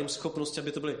tomu a dal jim schopnosti,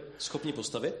 aby to byli schopni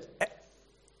postavit.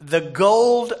 The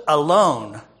gold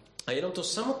alone A jenom to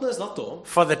samotné zlato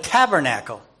for the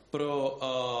tabernacle, pro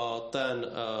ten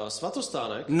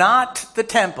svatostánek, not the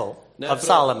temple of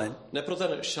Solomon, ne pro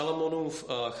ten Šalamonův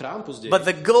chrám později, but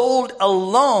the gold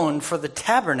alone for the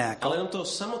tabernacle ale jenom to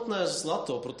samotné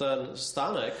zlato pro ten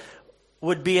stánek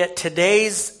would be at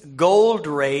today's gold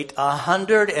rate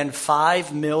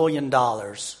 $105 million.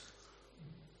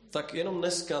 Tak jenom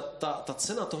dneska ta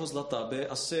cena toho zlata by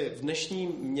asi v dnešní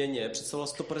měně představila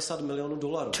 $150 milionů.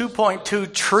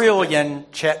 2.2 trillion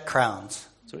Czech crowns.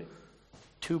 Sorry?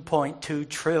 2.2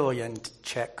 trillion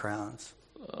Czech crowns.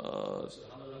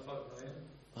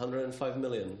 105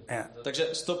 million. Yeah. Takže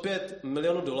 $105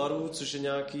 milionů, což je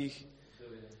nějakých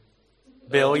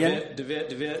Billion?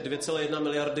 2,1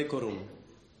 miliardy korun.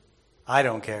 I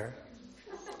don't care.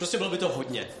 Prostě bylo by to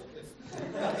hodně.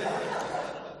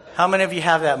 How many of you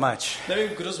have that much? Nevím,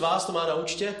 kdo z vás to má na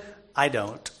účtě? I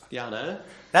don't. Já ne.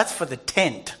 That's for the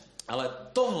tent. Ale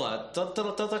tohle,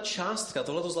 ta částka,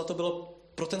 tohleto zlato bylo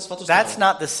pro ten svatostánek. That's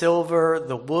not the silver,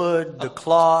 the wood, the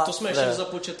cloth, To jsme ještě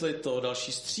nezapočetli to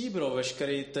další stříbro,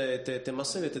 veškeré ty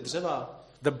masivy, ty dřeva.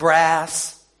 the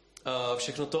brass,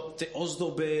 Všechno to, ty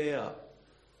ozdoby a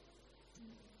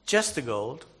just the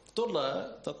gold. tohle,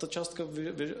 ta částka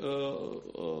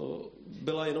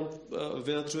byla jenom,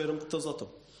 vyjadřuje jenom to zlato.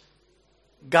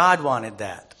 God wanted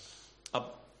that.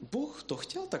 A Bůh to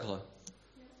chtěl takhle.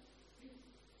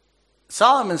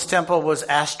 Solomon's temple was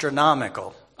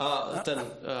astronomical. A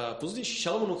ten pozdější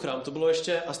Šalomonův chrám, to bylo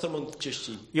ještě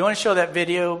astronomičtější. You want to show that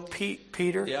video,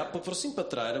 Peter? Já poprosím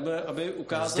Petra, jenom aby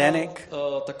ukázal Zdeněk.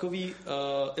 takový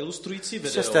ilustrující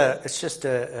It's video. just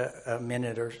a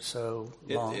minute or so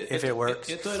long, if it works.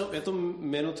 Je to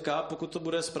minutka, pokud to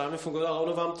bude správně fungovat, ale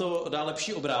ono vám to dá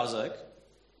lepší obrázek.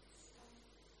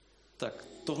 Tak,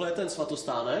 tohle je ten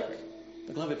svatostánek.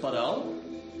 Takhle vypadal.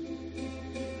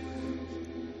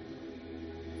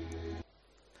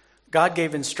 God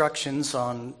gave instructions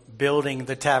on building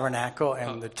the tabernacle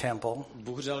and the temple.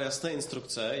 Bůh dal jasné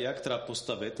instrukce, jak teda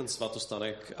postavit ten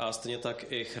svatostánek a stejně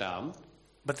tak i chrám.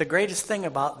 But the greatest thing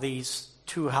about these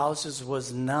two houses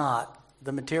was not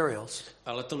the materials.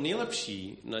 Ale to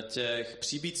nejlepší na těch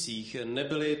příbytcích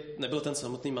nebyl ten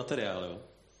samotný materiál. Jo?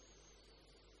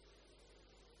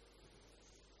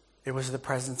 It was the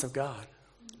presence of God.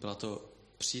 Byla to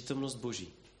přítomnost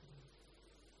Boží.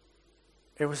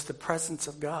 It was the presence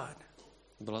of God.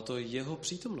 Byla to jeho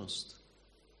přítomnost.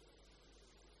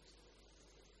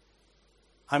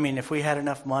 I mean, if we had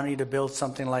enough money to build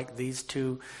something like these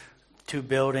two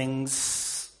buildings,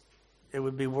 it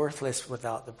would be worthless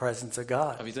without the presence of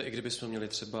God. A víte, i kdybychom měli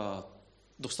třeba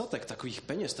dostatek takových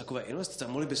peněz, takové investice,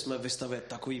 mohli bychom vystavět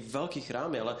takový velký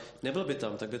chrámy, ale nebyl by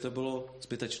tam, tak by to bylo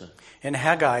zbytečné. In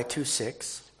Haggai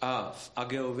 2:6, A v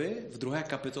Ageovi, v 2.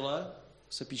 kapitole,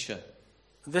 se píše: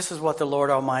 this is what the Lord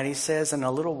Almighty says, in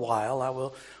a little while I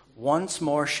will once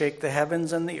more shake the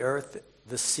heavens and the earth,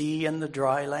 the sea and the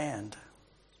dry land.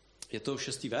 Je to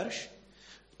 6. verš?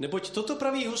 Neboť toto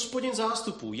praví Hospodin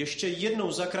zástupů, ještě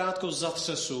jednou zakrátko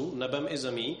zatřesu nebem i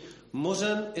zemí,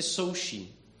 mořem i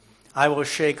souší. I will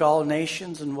shake all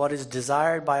nations, and what is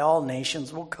desired by all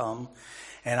nations will come,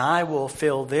 and I will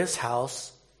fill this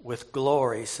house with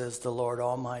glory, says the Lord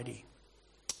Almighty.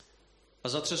 A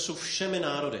zatřesu všemi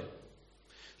národy.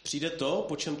 Přijde to,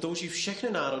 po čem touží všechny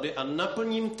národy, a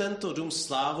naplním tento dům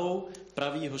slávou,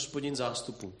 praví Hospodin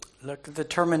zástupů. Look at the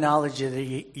terminology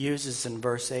that he uses in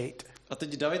verse 8. A teď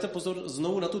dávejte pozor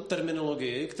znovu na tu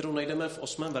terminologii, kterou najdeme v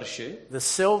 8. verši. The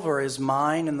silver is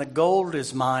mine and the gold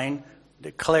is mine,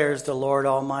 declares the Lord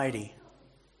Almighty.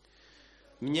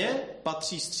 Mně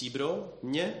patří stříbro,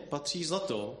 mně patří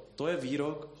zlato. To je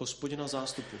výrok Hospodina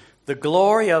zástupu. The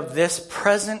glory of this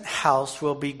present house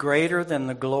will be greater than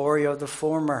the glory of the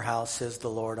former house, says the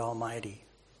Lord Almighty.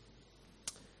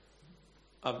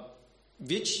 A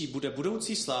větší bude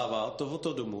budoucí sláva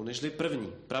tohoto domu, nežli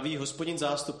první, praví Hospodin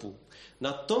zástupu.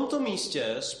 Na tomto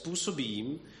místě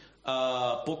způsobím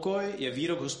a pokoj je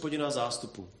výrok Hospodina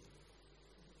zástupu.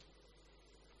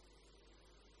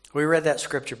 We read that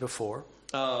scripture before.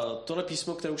 A tohle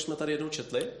písmo, které už jsme tady jednou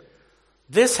četli.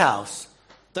 This house,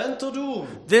 Tento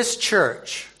dům, this church,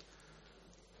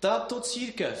 tato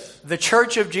církev the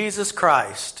church of Jesus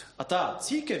Christ a ta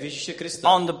církev Ježíše Krista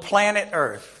on the planet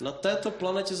Earth, na této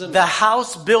planetě Země. the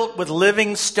house built with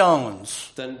living stones,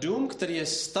 Ten dům, který je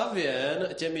stavěn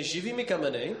těmi živými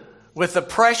kameny, with the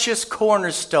precious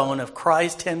cornerstone of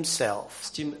Christ himself,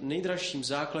 s tím nejdražším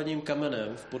základním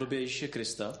kamenem v podobě Ježíše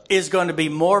Krista, is going to be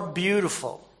more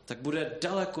beautiful. tak bude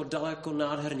daleko, daleko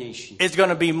nádhernější. It's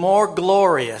going to be more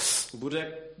glorious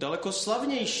Bude daleko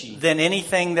slavnější than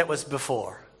anything that was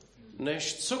before.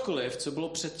 než cokoliv, co bylo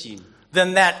předtím.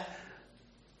 Than that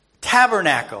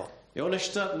tabernacle, Jo,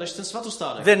 než ten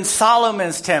svatostánek. than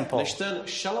Solomon's temple, Než ten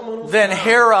Šalamonův than chrám.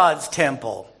 Herod's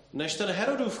temple. Než ten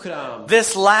Herodův chrám.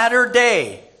 This latter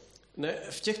day, Ne,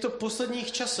 v těchto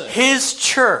posledních časech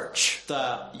his church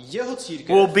ta jeho církev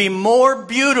will be more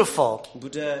beautiful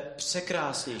bude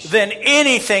překrásnější than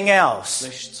anything else.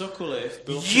 než cokoliv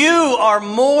bylo You are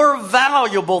more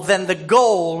valuable than the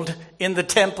gold in the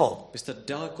temple. Vy jste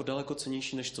daleko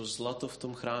cennější než to zlato v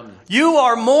tom chrámě. You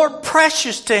are more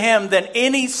precious to him than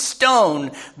any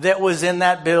stone that was in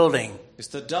that building. Vy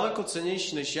jste daleko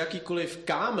cennější než jakýkoliv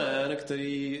kámen,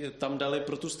 který tam dali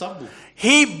pro tu stavbu.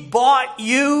 He bought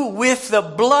you with the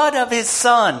blood of his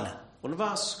son. On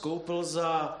vás koupil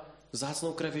za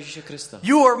vzácnou krev Ježíše Krista.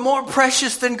 You are more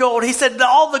precious than gold. He said,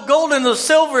 all the gold and the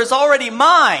silver is already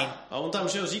mine. A on tam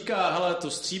že říká, hele,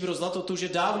 to stříbro, zlato, to už je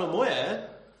dávno moje.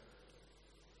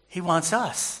 He wants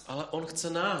us Ale on chce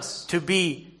nás. to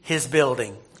be his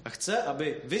building. A chce,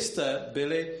 aby vy jste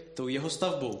byli tou jeho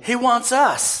stavbou. He wants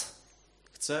us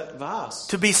Chce vás.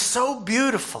 to be so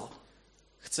beautiful.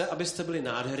 Chce, abyste byli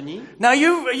nádherní. Now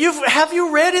have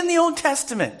you read in the Old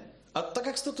Testament? A tak,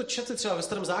 jak jste to četli třeba ve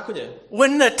Starém zákoně,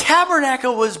 When the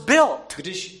tabernacle was built,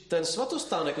 když ten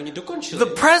svatostánek oni dokončili,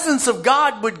 the presence of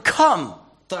God would come.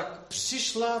 tak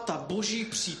přišla ta boží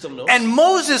přítomnost. And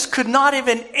Moses could not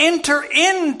even enter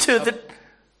into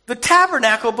the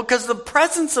tabernacle because the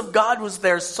presence of God was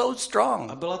there so A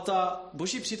strong. byla ta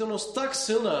boží přítomnost tak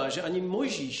silná, že ani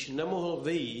Mojžíš nemohl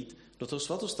vejít do toho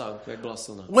svatostánku, jak byla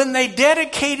silná. When they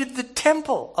dedicated the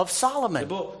temple of Solomon,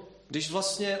 Nebo když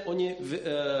vlastně oni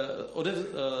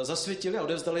zasvětili a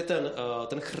odevzdali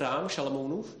ten chrám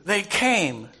Šalamounův they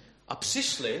came, a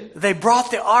přišli, they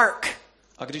brought the ark.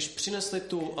 a když přinesli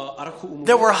tu archu úmluvy,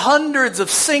 There were hundreds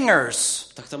of singers,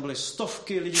 tak tam byly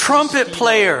stovky lidí, trumpet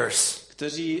players.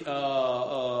 kteří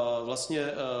vlastně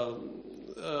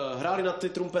hráli na ty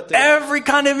trumpety. Every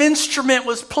kind of instrument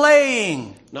was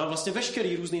playing. No a vlastně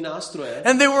veškerý různý nástroje.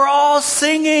 And they were all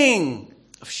singing.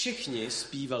 A všichni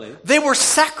zpívali. They were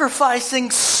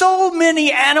sacrificing so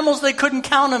many animals they couldn't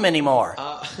count them anymore.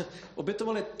 A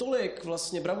obětovali tolik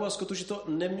vlastně bravů a skotu, že to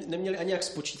neměli ani jak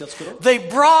spočítat skoro. They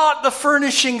brought the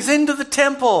furnishings into the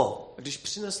temple. A když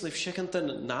přinesli všechen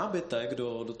ten nábytek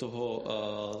do toho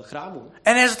chrámu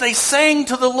And as they sang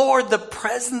to the Lord, the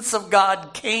presence of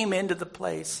God came into the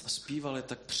place. a zpívali,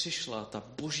 tak přišla ta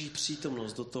boží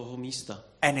přítomnost do toho místa.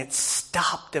 And it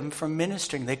stopped them from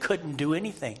ministering. They couldn't do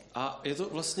anything. A je to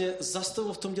vlastně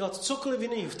zastavilo v tom dělat cokoliv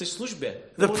jiného v té službě.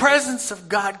 The presence of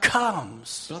God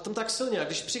comes. Byla tam tak silně, a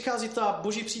když přichází ta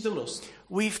boží přítomnost,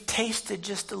 We've tasted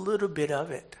just a little bit of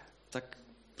it. tak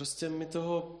prostě my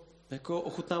toho jako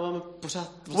ochutnáváme pořád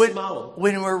vlastně málo.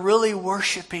 When we're really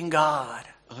worshiping God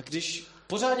Ale když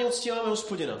pořádně uctíváme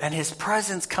Hospodina, and his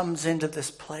presence comes into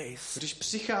this place když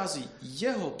přichází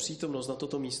jeho přítomnost na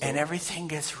toto místo, and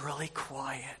everything gets really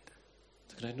quiet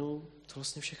tak najednou to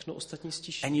vlastně všechno ostatní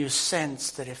stiší. and you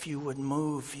sense that if you would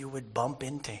move, you would bump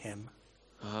into him.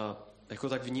 A jako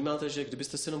tak vnímáte, že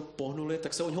kdybyste se jenom pohnuli,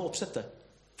 tak se o něho opřete.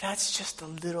 That's just a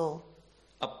little.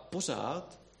 A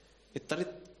pořád je tady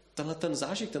tenhle ten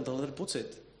zážitek, tenhle ten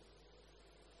pocit.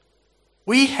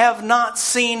 We have not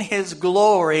seen his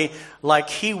glory like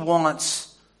he wants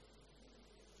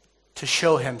to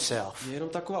show himself. Je jenom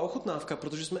taková ochutnávka,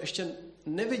 protože jsme ještě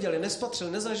neviděli,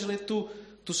 nespatřili, nezažili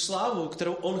tu slávu,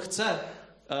 kterou on chce,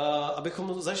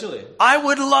 abychom zažili. I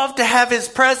would love to have his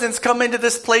presence come into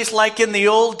this place like in the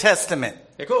Old Testament.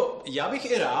 Jako, já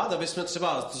bych i rád, aby jsme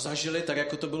třeba to zažili tak,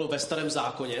 jako to bylo ve Starém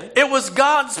zákoně. It was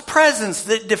God's presence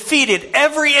that defeated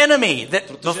every enemy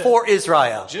before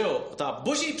Israel. Že jo, ta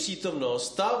boží přítomnost,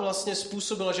 ta vlastně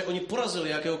způsobila, že oni porazili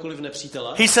jakéhokoliv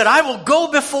nepřítele. He said, I will go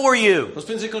before you.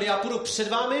 Hospodin řekl, já půjdu před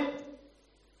vámi.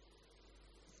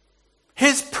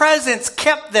 His presence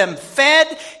kept them fed,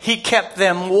 he kept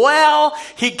them well,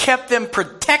 he kept them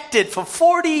protected for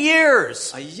 40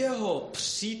 years. A jeho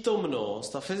přítomnost,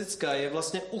 ta fyzická, je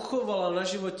vlastně uchovala na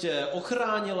životě,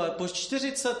 ochránila po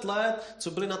 40 let,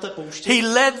 co byli na té poušti. He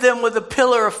led them with a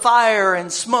pillar of fire and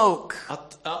smoke.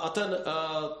 A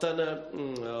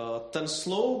ten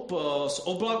sloup z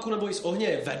oblaku nebo i z ohně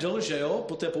je vedl, že jo,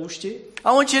 po té poušti.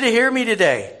 I want you to hear me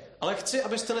today. Ale chci,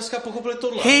 abyste dneska pochopili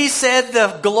tohle. He said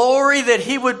the glory that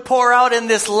he would pour out in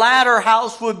this latter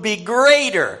house would be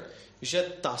greater. Že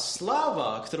ta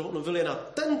sláva, kterou on vylije na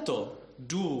tento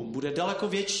dům, bude daleko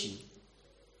větší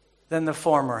Than the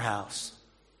former house.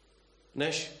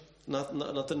 než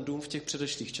na ten dům v těch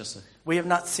předešlých časech. We have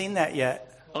not seen that yet.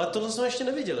 Ale tohle jsme ještě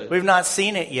neviděli. We've not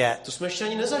seen it yet. To jsme ještě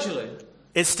ani nezažili.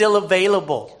 It's still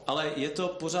available. Ale je to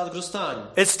pořád k dostání.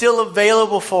 It's still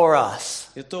available for us.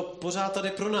 Je to pořád tady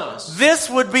pro nás. This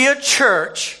would be a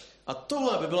church. A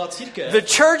tohle by byla církev. The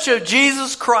church of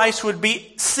Jesus Christ would be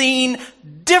seen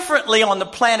differently on the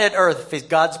planet Earth if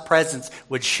God's presence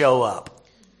would show up.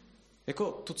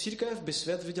 Jako tu církev by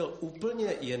svět viděl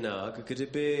úplně jinak,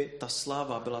 kdyby ta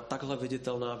sláva byla takhle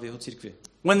viditelná v jeho církvi.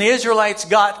 When the Israelites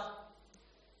got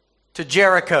to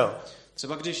Jericho,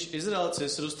 Třeba když Izraelci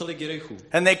se dostali k Jerichu,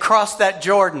 and they crossed that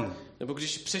Jordan, nebo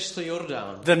když přešli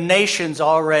Jordán, the nations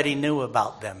already knew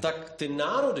about them. tak ty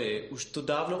národy už to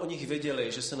dávno o nich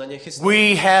věděli, že se na ně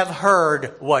chystají. We have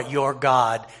heard what your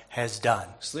God has done.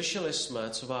 Slyšeli jsme,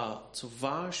 co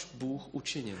váš Bůh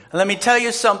učinil. Let me tell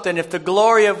you something. If the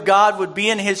glory of God would be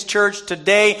in his church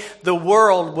today, the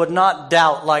world would not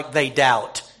doubt like they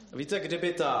doubt. Víte,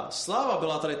 kdyby ta sláva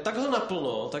byla tady takhle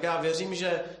naplno, tak já věřím,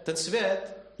 že ten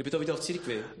svět, kdyby to viděl v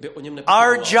církvi, by o něm nepochyboval.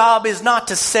 Our job is not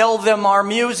to sell them our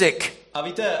music. A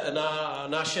víte,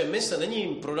 naše mise není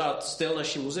jim prodat styl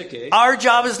naší muziky. Our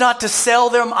job is not to sell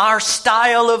them our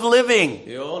style of living.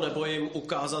 Jo, nebo jim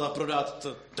ukázat a prodat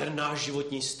ten náš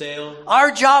životní styl.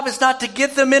 Our job is not to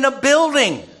get them in a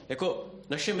building. Jako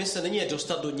naše mise není je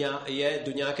dostat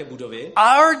do nějaké budovy.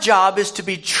 Our job is to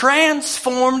be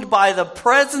transformed by the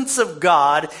presence of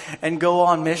God and go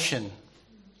on mission.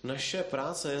 Naše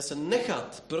práce je se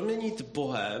nechat proměnit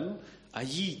Bohem a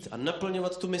jít a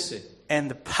naplňovat tu misi. And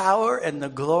the power and the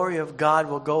glory of God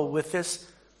will go with us.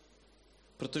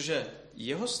 Protože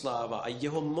jeho sláva a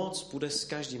jeho moc bude s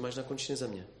každým až na končiny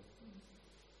země.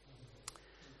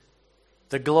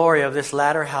 The glory of this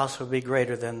latter house will be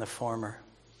greater than the former.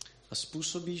 A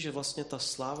způsobí, že vlastně ta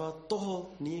sláva toho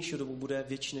nynějšího dobu bude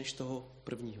větší než toho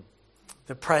prvního.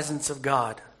 The presence of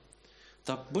God.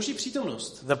 Ta boží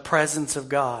přítomnost. The presence of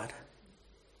God.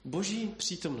 Boží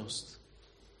přítomnost.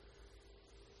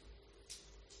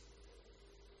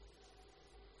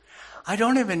 I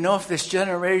don't even know if this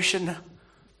generation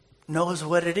knows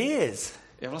what it is.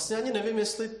 Já vlastně ani nevím,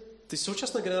 jestli ty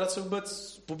současné generace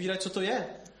vůbec pobírají, co to je.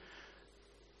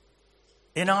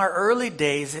 In our early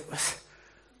days,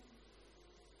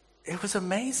 it was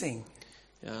amazing.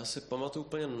 Já si pamatuju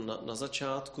úplně na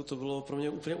začátku, to bylo pro mě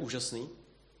úplně úžasný.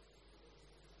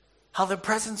 How the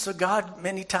presence of God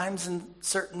many times in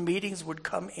certain meetings would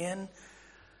come in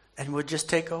and would just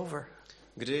take over.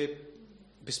 Kdy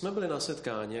bychom byli na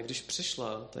setkání a když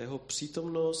přišla ta jeho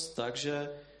přítomnost, takže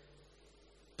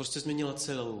prostě změnila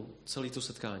celý to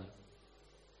setkání.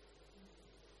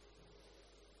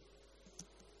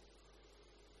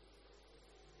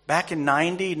 Back in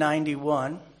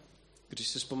 91, když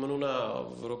si vzpomenu na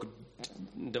rok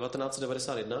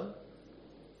 1991,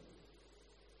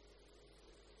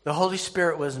 the Holy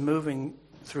Spirit was moving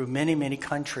through many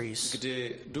countries.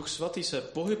 kdy Duch Svatý se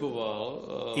pohyboval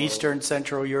Eastern,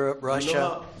 Central Europe,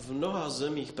 Russia. v mnoha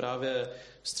zemích právě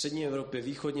střední Evropy,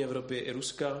 východní Evropy i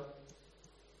Ruska.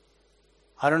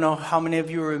 I don't know how many of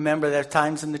you remember there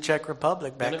times in the Czech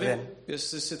Republic back then.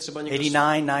 Jestli si třeba někdo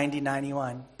 89, 90,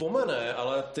 91. pomene,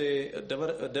 ale ty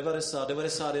 90,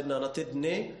 91 na ty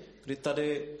dny, kdy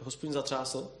tady Hospodin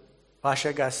zatřásl.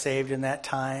 Vasha got saved in that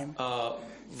time. A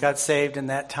Got saved in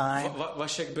that time.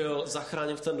 Vašek byl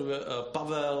zachráněn v ten době,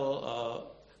 Pavel,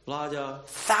 Vláďa.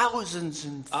 Thousands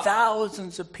and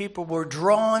thousands of people were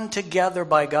drawn together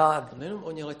by God. Nejenom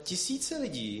oni, ale tisíce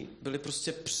lidí byli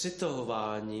prostě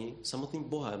přitahováni samotným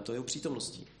Bohem, to jeho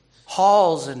přítomností.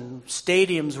 Halls and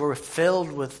stadiums were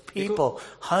filled with people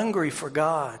hungry for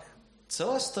God.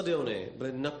 Celé stadiony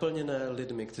byly naplněné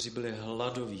lidmi, kteří byli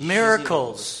hladoví.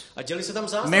 Miracles. A děli se tam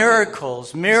zázraky.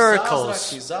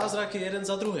 Miracles. Zázraky jeden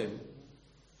za druhým.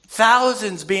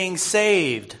 Thousands being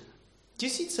saved.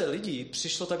 Tisíce lidí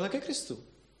přišlo takhle ke Kristu.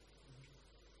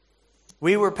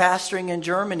 We were pastoring in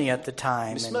Germany at the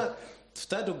time. My jsme v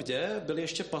té době byli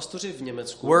ještě pastoři v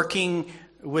Německu. Working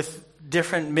with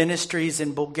different ministries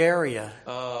in Bulgaria.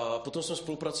 A potom jsme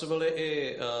spolupracovali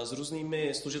i s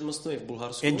různými služebnostmi v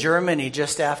Bulharsku. In Germany,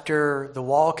 just after the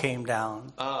wall came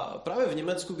down. A právě v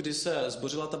Německu, kdy se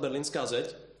zbořila ta berlínská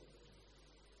zeď,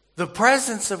 the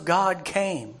presence of God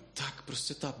came. tak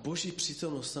prostě ta boží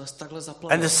přítomnost nás takhle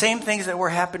zaplavila. And the same things that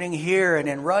were happening here and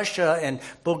in Russia and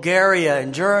Bulgaria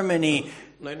and Germany.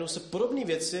 Najednou se podobné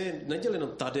věci neděly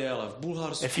jenom tady, ale v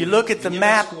Bulharsku. If you look at the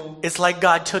map, it's like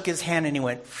God took his hand and he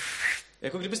went.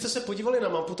 Jako kdybyste se podívali na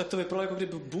mapu, tak to vypadalo, jako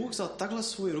kdyby Bůh vzal takhle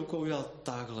svou rukou a udělal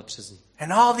takhle přes ní.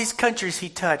 And all these countries he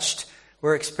touched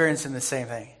were experiencing the same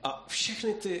thing. A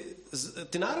všechny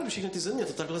ty národy, všechny ty země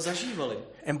to takhle zažívali.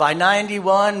 And by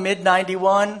 91, mid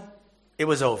 91, it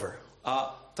was over.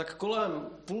 A tak kolem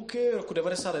půlky roku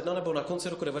 91 nebo na konci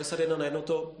roku 91 najednou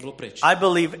to bylo pryč. I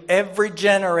believe every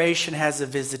generation has a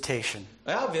visitation.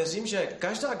 A já věřím, že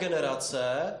každá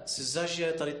generace si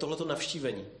zažije tady tohleto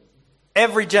navštívení.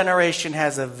 Every generation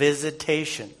has a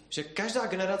visitation. Že každá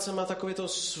generace má takovéto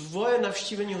svoje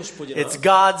navštívení Hospodina. It's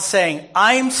God saying,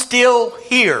 I'm still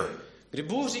here. Kdy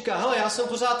Bůh říká, hele, já jsem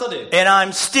pořád tady. And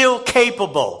I'm still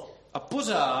capable. A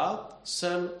pořád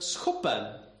jsem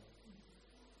schopen.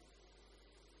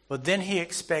 But then he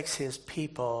expects his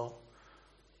people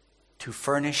to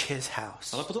furnish his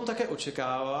house. Ale potom také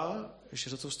očekává, že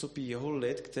do toho vstoupí jeho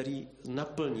lid, který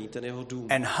naplní ten jeho dům.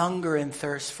 And hunger and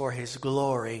thirst for his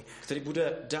glory. Který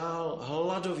bude dál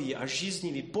hladový a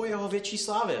žíznivý po jeho větší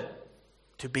slávě.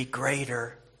 To be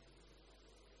greater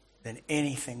than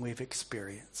anything we've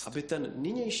experienced. Aby ten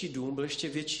nynější dům byl ještě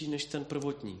větší než ten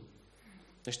prvotní.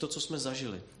 Než to, co jsme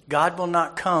zažili. God will not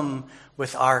come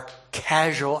with our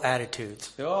casual attitudes.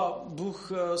 Jo,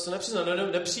 Bůh se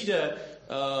nepřijde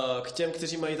k těm,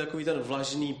 kteří mají takový ten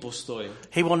vlažný postoj.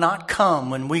 He will not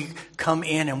come when we come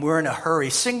in and we're in a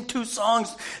hurry. Sing 2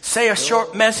 songs, say a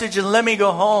short message and let me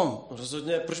go home.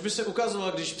 Rozhodně, proč by se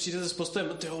ukazoval, když přijdete s postojem,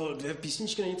 2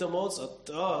 písničky není to moc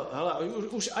a hele,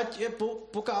 už ať je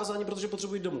pokázání, protože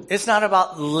potřebují domů. It's not about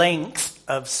length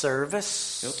of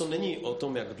service. Jo, to není o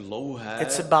tom, jak dlouhé,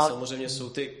 It's about samozřejmě jsou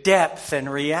ty depth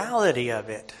and reality of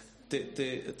it.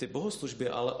 ty bohoslužby,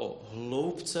 ale o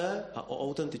hloubce a o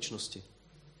autentičnosti.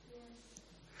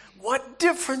 What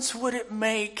difference would it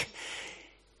make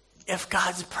if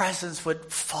God's presence would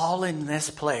fall in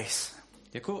this place?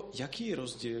 Jako jaký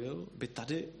rozdíl by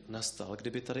tady nastal,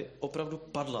 kdyby tady opravdu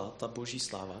padla ta boží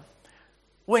sláva?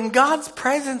 When God's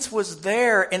presence was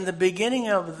there in the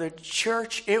beginning of the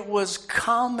church, it was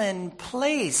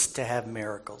commonplace to have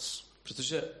miracles.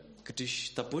 Protože když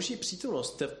ta boží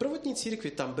přítomnost v prvotní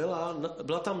církvi tam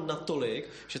byla tam natolik,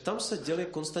 že tam se děly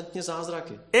konstantně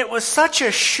zázraky. It was such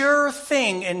a sure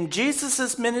thing in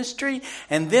Jesus' ministry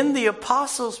and then the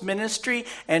apostles' ministry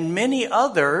and many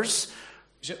others,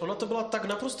 že ona to byla tak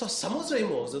naprosto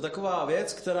samozřejmost, to je taková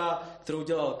věc, kterou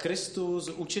dělal Kristus,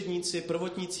 učedníci,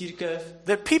 prvotní církev.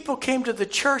 That people came to the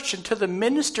church and to the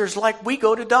ministers like we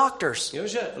go to doctors. Jo,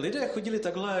 že lidé chodili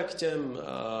takhle k těm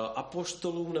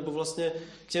apoštolům nebo vlastně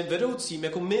k těm vedoucím,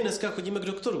 jako my dneska chodíme k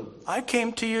doktorům. I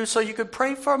came to you so you could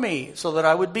pray for me so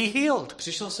that I would be healed.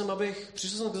 Přišel jsem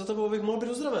za tebou, abych mohl být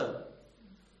uzdraven.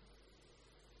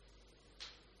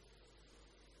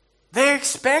 They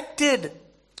expected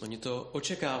Oni to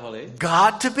očekávali.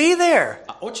 God to be there.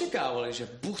 A očekávali, že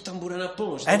Bůh tam bude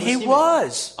naplno. And he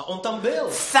was. A on tam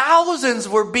byl. Thousands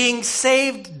were being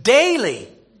saved daily.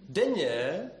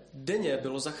 Denně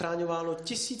bylo zachráňováno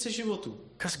tisíce životů.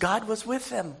 Because God was with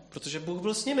them. Protože Bůh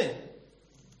byl s nimi.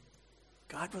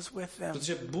 God was with them.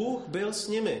 Protože Bůh byl s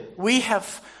nimi.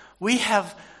 We have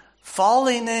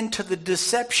fallen into the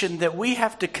deception that we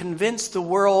have to convince the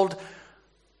world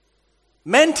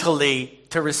mentally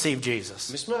to receive Jesus.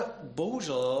 My jsme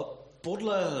bohužel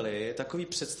podlehli takový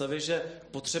představě, že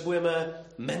potřebujeme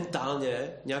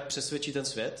mentálně nějak přesvědčit ten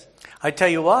svět. I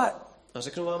tell you what. A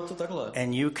řeknu vám to takhle.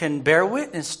 And you can bear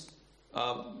witness.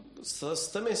 A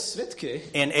jste mi svědky.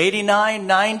 In 89,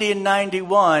 90 and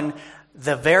 91,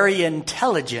 the very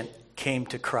intelligent came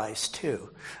to Christ too.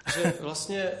 Že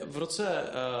vlastně v roce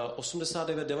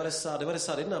 89, 90,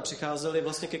 91 přicházeli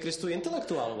vlastně ke Kristu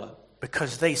intelektuálové.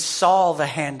 Because they saw the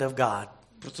hand of God.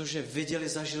 Protože viděli,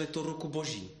 zažili tu ruku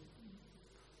Boží.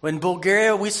 In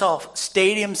Bulgaria, we saw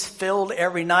stadiums filled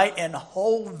every night and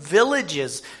whole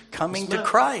villages coming to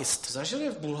Christ. Zažili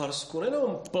v Bulharsku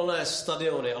nejenom plné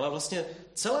stadiony, ale vlastně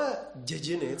celé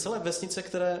dědiny, celé vesnice,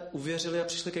 které uvěřili a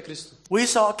přišli ke Kristu. We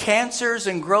saw cancers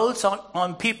and growths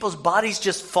on people's bodies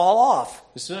just fall off.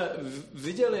 My jsme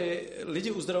viděli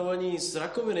lidi uzdravovaní z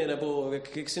rakoviny, nebo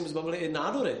jak si jim zbavili i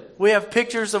nádory. We have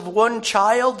pictures of one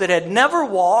child that had never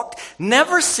walked,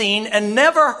 never seen, and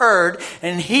never heard,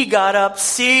 and he got up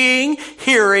seeing,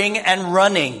 hearing, and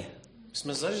running.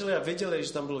 Jsme zažili a viděli,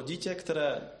 že tam bylo dítě,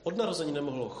 které od narození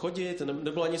nemohlo chodit,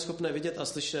 nebylo ani schopné vidět a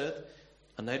slyšet,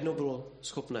 a najednou bylo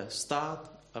schopné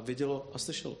stát a vidělo a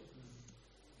slyšelo.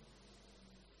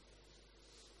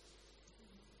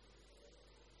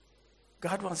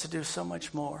 God wants to do so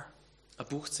much more. A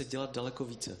Bůh chce dělat daleko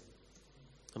více.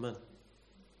 Amen.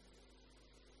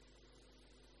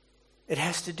 It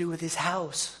has to do with his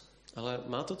house. Ale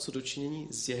má to co dočinění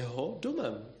s jeho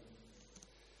domem.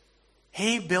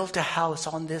 He built a house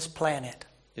on this planet.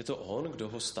 Je to on, kdo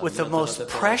ho staví with the most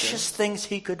precious things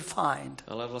he could find.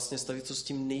 Ale vlastně staví to s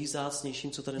tím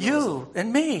nejvzácnějším, co tady nalezl. You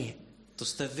and me. To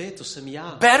jste vy, to jsem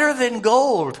já. Better than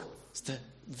gold. Jste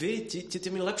vy,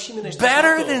 těmi lepšími než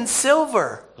better zlato. Than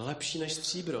silver. Lepší než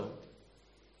stříbro.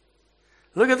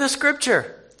 Look at the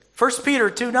scripture. 1 Peter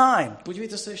 2:9.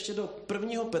 Podívejte se ještě do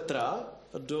 1. Petra,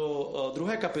 do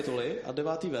 2. kapitoly a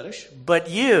 9. verš. But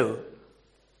you.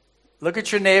 Look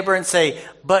at your neighbor and say,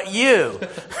 but you.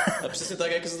 A přesně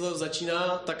tak, jak se to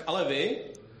začíná, tak ale vy.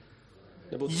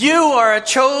 You are a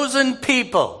chosen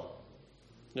people.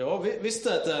 Jo, vy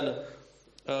jste ten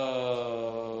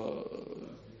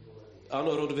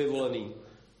ano, rod vyvolený.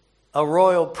 A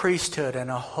royal priesthood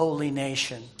and a holy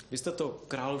nation. Vy jste to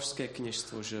královské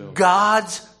kněžstvo, že jo?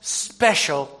 God's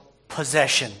special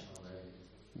possession.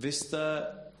 Vy jste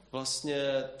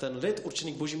vlastně ten lid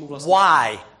určený k božímu vlastnictví.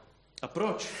 Why? A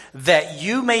proč? That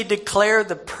you may declare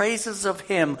the praises of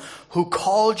him who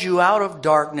called you out of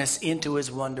darkness into his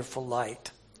wonderful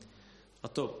light. A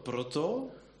to proto,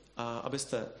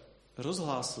 abyste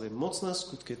rozhlásili mocné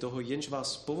skutky toho, jenž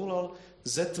vás povolal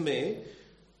ze tmy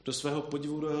do svého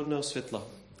podivuhodného světla.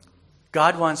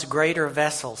 God wants greater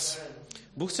vessels.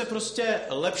 Bůh chce prostě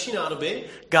lepší nádoby.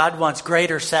 God wants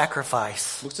greater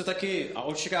sacrifice. Bůh chce taky a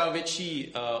očekává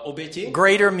větší oběti.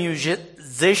 Greater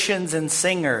musicians and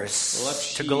singers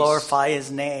to glorify his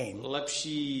name.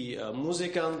 Lepší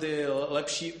muzikanty,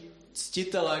 lepší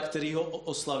ctitele, který ho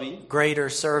oslaví. Greater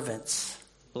servants.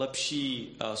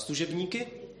 Lepší služebníky.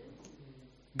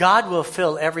 God will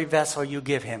fill every vessel you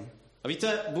give him. A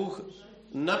víte, Bůh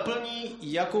naplní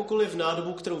jakoukoliv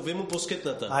nádobu, kterou vy mu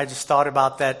poskytnete. I just thought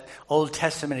about that Old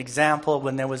Testament example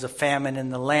when there was a famine in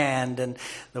the land and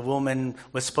the woman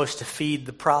was supposed to feed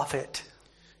the prophet.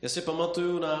 Já si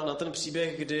pamatuju na ten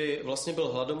příběh, kdy vlastně byl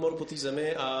hladomor po té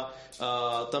zemi a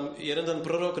tam jeden ten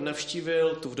prorok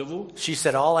navštívil tu vdovu. She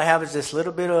said, all I have is this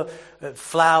little bit of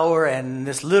flour and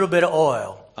this little bit of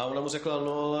oil. A ona mu řekla,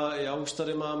 no ale já už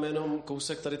tady mám jenom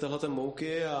kousek tady téhleté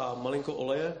mouky a malinko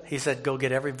oleje. He said, go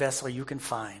get every vessel you can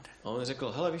find. A on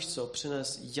řekl, hele, víš co,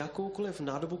 přines jakoukoliv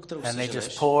nádobu, kterou and they seženeš.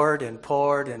 just poured and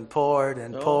poured and poured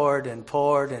and poured and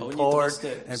poured and poured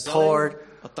and poured.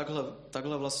 A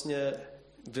takhle vlastně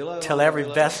vylévali. Till every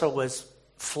vessel was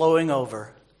flowing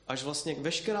over. Až vlastně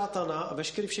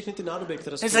všechny ty nádoby,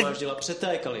 které se shromáždila,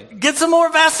 přetékaly. Get some more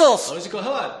vessels. A on řekl,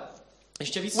 hele,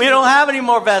 ještě víc. We don't have any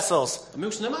more vessels. A my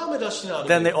už nemáme další nádoby.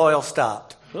 Then the oil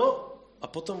stopped. No, a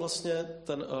potom vlastně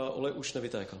ten olej už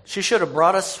nevytékal. She should have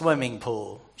brought a swimming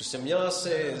pool. Prostě měla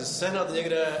si sehnat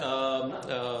někde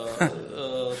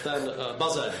ten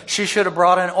bazén. She should have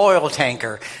brought an oil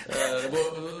tanker. Nebo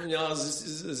měla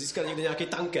získat někde nějaký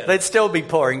tanker. They'd still be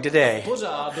pouring today.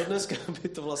 Pořád, do dneska by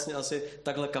to vlastně asi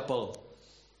takhle kapalo.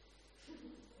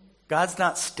 God's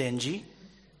not stingy.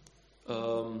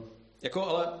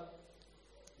 Ale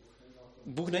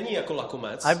Bůh není jako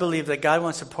lakomec. I believe that God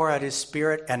wants to pour out his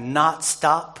spirit and not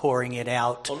stop pouring it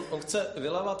out. On chce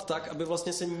vylévat tak, aby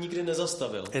vlastně se nikdy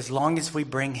nezastavil. As long as we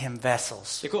bring him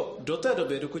vessels. Jako do té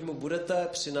doby, dokud mu budete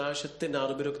přinášet ty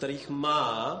nádoby, do kterých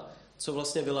má co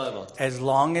vlastně vylévat. As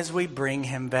long as we bring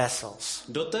him vessels.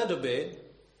 Do té doby,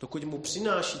 dokud mu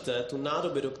přinášíte tu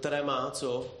nádoby, do které má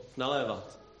co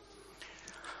nalévat.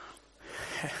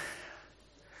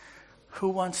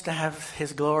 Who wants to have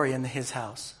his glory in his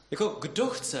house? Jako kdo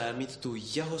chce mít tu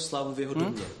jeho slavu v jeho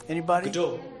domě? Anybody?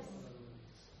 Kdo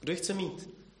ji chce mít?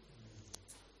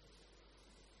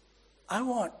 I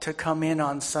want to come in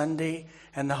on Sunday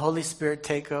and the Holy Spirit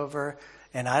take over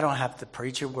and I don't have to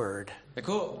preach a word.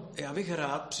 Jako já bych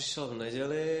rád přišel v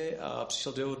neděli a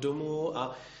přišel do jeho domu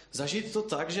a zažít to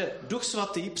tak, že Duch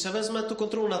Svatý převezme tu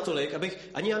kontrolu natolik, abych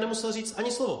ani já nemusel říct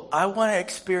ani slovo. I want to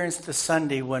experience the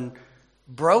Sunday when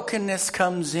brokenness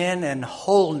comes in and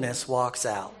wholeness walks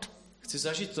out. Chci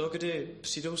zažít to, kdy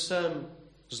přijdou sem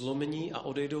zlomení a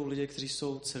odejdou lidé, kteří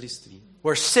jsou celiství.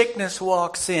 Where sickness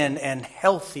walks in and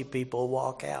healthy people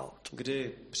walk out.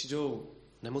 Kdy přijdou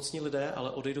nemocní lidé,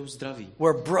 ale odejdou zdraví.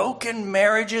 Where broken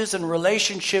marriages and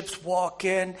relationships walk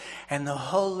in and the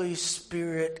Holy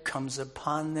Spirit comes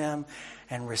upon them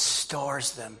and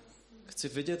restores them. Chci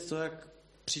vidět to, jak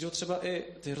přijdou třeba i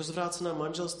ty rozvrácená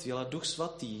manželství, ale Duch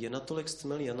Svatý je natolik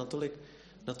stmelý a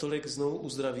natolik znovu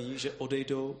uzdraví, že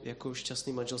odejdou jako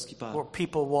šťastný manželský pár. Where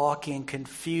people walk in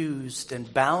confused and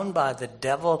bound by the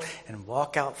devil and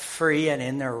walk out free and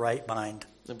in their right mind.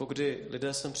 Nebo kdy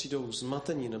lidé sem přijdou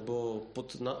zmatení nebo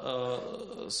pod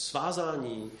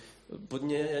svázání, pod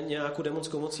nějakou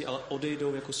démonskou mocí, ale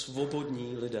odejdou jako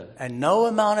svobodní lidé. And no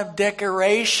amount of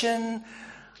decoration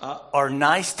or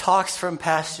nice talks from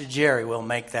Pastor Jerry will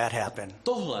make that happen.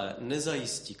 Tohle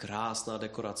nezajistí krásná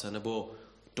dekorace nebo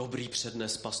dobrý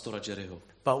přednes pastora Jerryho.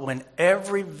 But when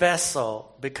every vessel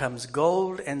becomes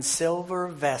gold and silver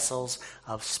vessels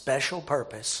of special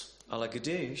purpose. Ale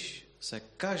když se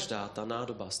každá ta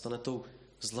nádoba stane tou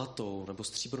zlatou nebo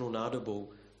stříbrnou nádobou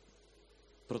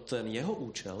pro ten jeho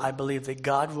účel, I believe that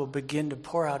God will begin to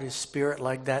pour out his spirit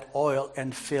like that oil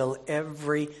and fill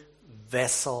every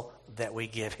vessel that we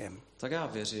give him. Tak já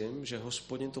věřím, že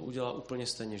Hospodin to udělá úplně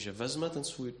stejně, že vezme ten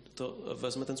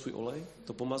svůj olej,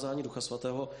 to pomazání Ducha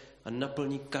Svatého a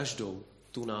naplní každou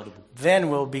tu nádobu. Then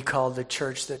we'll be called the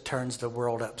church that turns the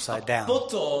world upside down.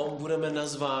 Potom budeme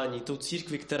nazváni tou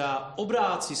církví, která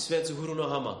obrácí svět vzhůru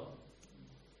nohama.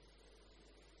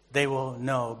 They will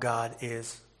know God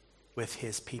is with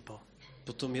his people.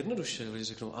 Potom jednoduše lidi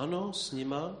řeknou, ano, s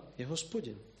nima je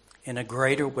Hospodin. In a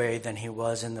greater way than he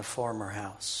was in the former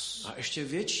house. A ještě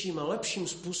větším a lepším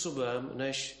způsobem,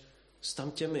 než s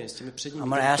těmi předními. I'm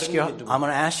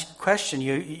going to ask a question.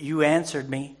 You answered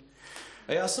me.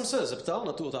 A já jsem se zeptal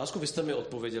na tu otázku, vy jste mi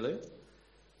odpověděli.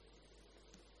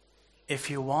 If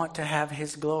you want to have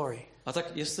his glory. A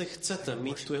tak jestli chcete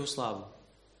mít tu jeho slávu.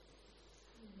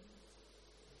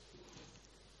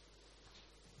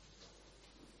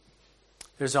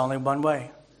 There's only one way.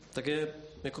 Tak je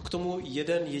jako k tomu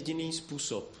jeden jediný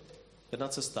způsob. Jedna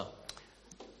cesta.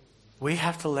 We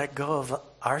have to let go of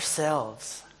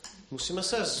ourselves. Musíme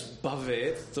se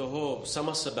zbavit toho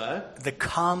sama sebe. The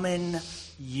common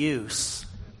use.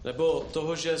 Nebo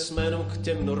toho, že jsme jenom k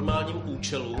těm normálním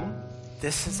účelům.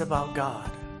 This is about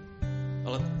God.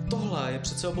 Ale tohle je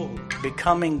přece o Bohu.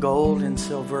 Becoming gold and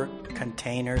silver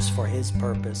containers for his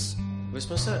purpose. My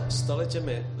jsme se stali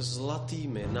těmi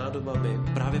zlatými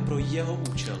nádobami právě pro jeho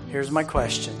účel. Here's my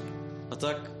question. A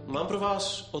tak mám pro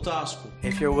vás otázku.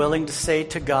 If you're willing to say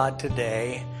to God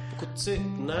today, pokud jsi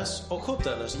dnes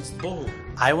ochoten říct Bohu,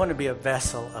 I want to be a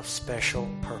vessel of special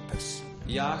purpose.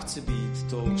 Já chci být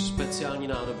tou speciální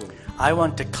nádobou. I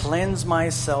want to cleanse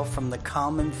myself from the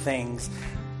common things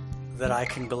that I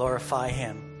can glorify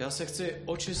him. Já se chci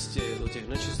očistit od těch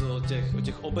nečistot, od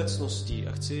těch obecností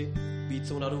a chci být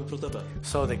tou nádobou pro tebe.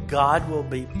 So that God will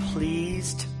be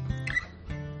pleased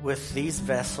with these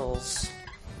vessels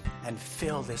and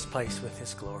fill this place with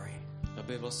his glory.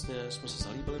 Aby vlastně jsme se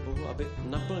zalíbili Bohu, aby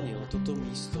naplnil toto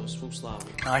místo svou slávu.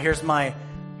 Now here's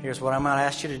what I'm going to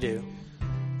ask you to do.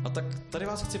 A tak tady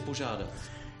vás chci požádat.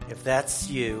 If that's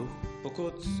you,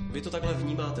 pokud vy to takhle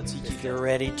vnímáte, if cítíte, you're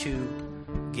ready to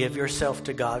give yourself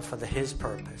to God for his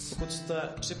purpose, pokud jste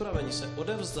připraveni se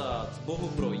odevzdat Bohu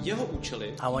pro jeho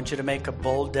účely, I want you to make a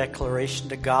bold declaration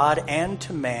to God and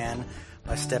to man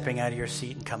by stepping out of your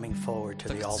seat and coming forward to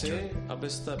tak the altar. chci,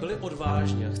 abyste byli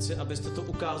odvážní a chci, abyste to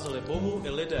ukázali Bohu i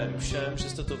lidem všem, že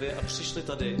jste to vy a přišli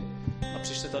tady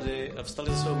a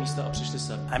vstali ze svého místa a přišli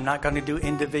sem. I'm not going to do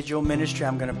individual ministry.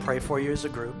 I'm going to pray for you as a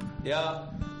group. Já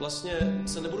vlastně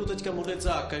se nebudu teďka modlit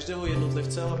za každého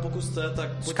jednotlivce, ale pokud jste, tak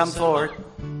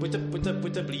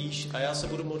pojďte blíž a já se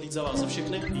budu modlit za vás, za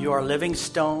všechny. You are living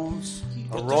stones,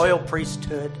 a royal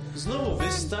priesthood, Znovu,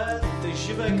 vy jste ty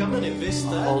živé kameny, vy jste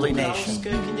to holy královské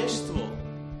kněžstvo.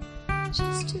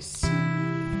 Just to see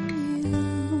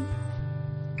you,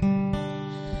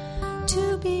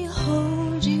 to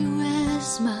behold you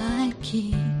as my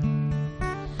King,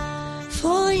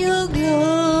 for your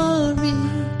glory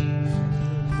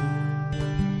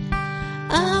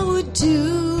I would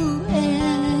do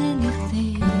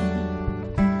anything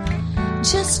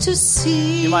just to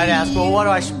see. You might ask, well,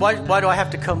 why do I have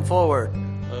to come forward?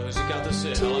 Říkáte si,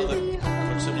 ale tak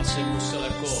proč jsem vlastně musel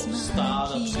jako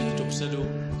stát a přijít dopředu?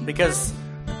 Because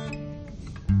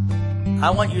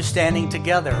I want you standing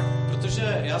together.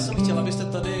 Protože já jsem chtěl, abyste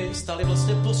tady stáli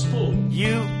vlastně pospolu.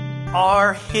 You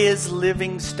are his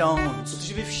living stones.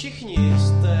 Protože vy všichni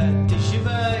jste ty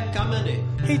živé kameny.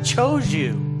 He chose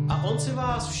you. A on si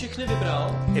vás všechny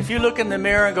vybral. If you look in the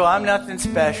mirror and go, I'm nothing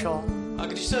special, A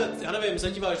když se, já nevím,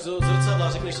 zadíváš do zrcadla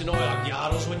a řekneš si, no já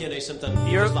rozhodně nejsem ten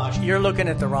zvláštní, you're looking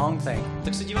at the wrong thing.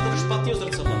 tak se díváte do špatného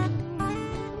zrcadla.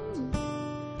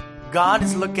 God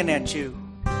is looking at you.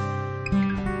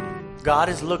 God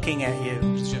is looking at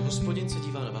you. Protože Hospodin se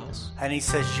dívá na vás. And he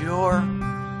says, you're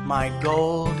my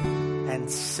gold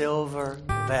and silver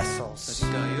A vessels.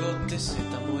 říká, jo, ty jsi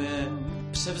ta moje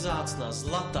převzácná,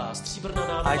 zlatá, stříbrná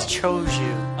nádoba. I chose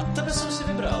you. A tebe jsem si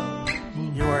vybral.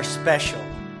 You are special.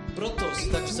 Proto jsi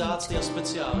tak vzácný a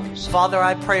speciální. Father,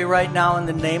 I pray right now in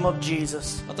the name of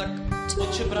Jesus A tak,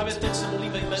 Otče, právě teď se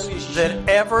modlím ve jménu that Ježíše,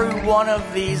 every one of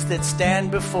these that stand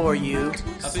before you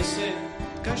aby si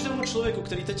každému člověku,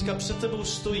 který teďka před tebou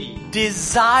stojí,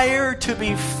 desire to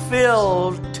be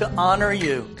filled to honor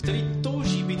you. který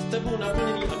touží být tebou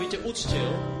naplněný, aby tě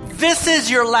uctil, This is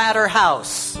your latter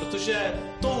house. protože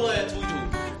tohle je tvůj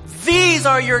dům. These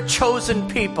are your chosen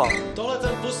people Tohle je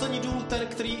ten poslední dům, ten,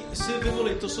 který si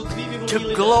vyvolil, to jsou tví vyvolení to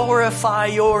lidé, glorify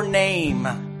your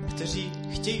name. kteří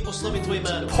chtějí oslavit tvoje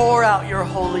jméno. Pour out your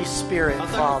Holy Spirit, A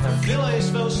tak Father. vylej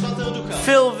svého svatého ducha.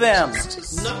 Fill them.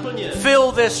 Naplně.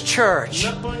 Fill this church.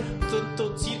 Naplň to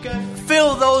církev.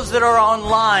 Fill those that are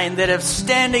online that are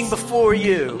standing before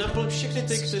you. Naplň všechny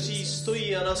ty, kteří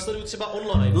stojí a následují třeba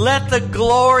online. Let the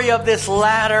glory of this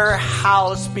latter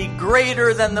house be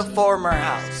greater than the former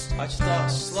house. Ať ta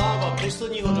sláva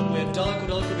posledního dobu je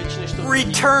daleko větší než to první.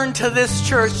 Return to this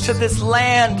church, to this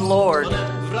land, Lord. Pane,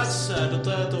 vrať se do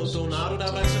toho národa,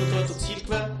 vrať se do této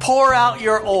církve Pour out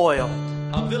your oil.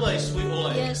 a vylej svůj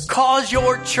olej. Cause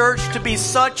your church to be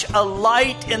such a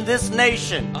light in this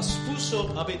nation A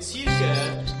způsob, aby církev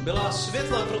byla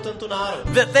světlem pro tento národ.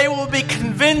 that they will be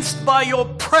convinced by your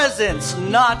presence,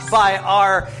 not by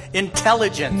our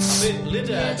intelligence. Aby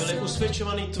lidé byli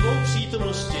usvědčovaní tvou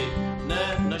přítomnosti,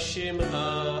 ne naší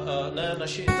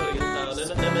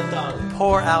mentální.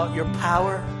 Pour out your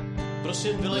power,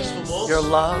 Prosím, vylej svou moc, your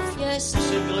love,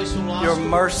 prosím, vylej svou lásku, your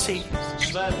mercy,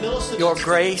 své milosrdenství your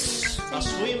grace. a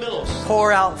svoji milost.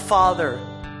 Pour out, Father,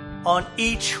 on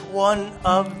each one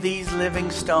of these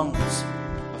living stones.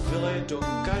 A vylej do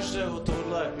každého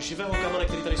tohohle živého kamene,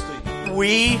 který tady stojí.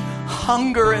 We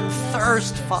hunger and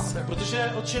thirst, Father.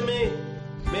 Protože, Otče, my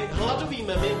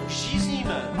hladovíme, my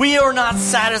žízníme. We are not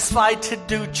satisfied to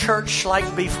do church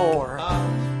like before. A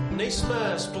nejsme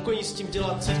spokojení s tím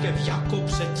dělat církev jako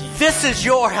předtím. This is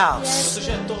your house.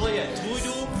 Protože tohle je tvůj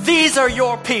dům These are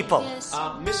your people.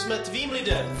 a my jsme tvým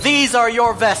lidem. These are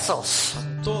your vessels.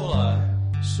 Tohle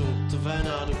jsou tvé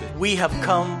nádoby, We have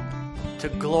come to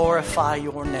glorify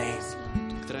your name.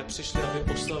 které přišly,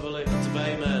 aby oslavili tvé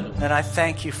jméno. And I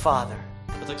thank you, Father,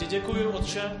 A tak ti děkuji,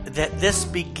 Otče, that this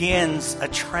begins a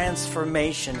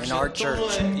transformation in že our tohle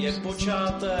church. je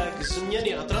počátek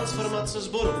změny a transformace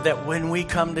sboru. That when we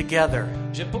come together,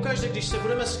 Že pokaždé, když se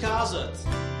budeme scházet,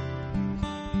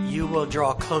 you will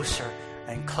draw closer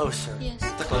and closer.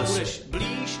 tak Closer. budeš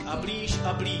blíž a blíž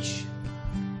a blíž.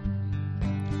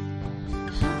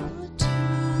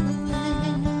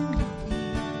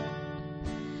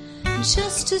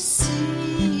 Just to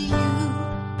see you,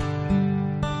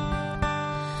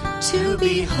 to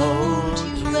behold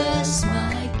you as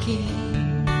my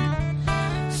King,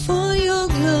 for your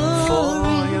glory,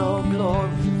 For your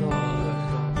glory, Lord,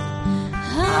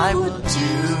 I would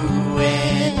do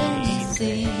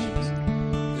anything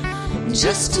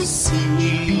just to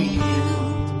see you,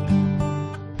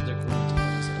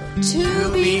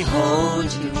 to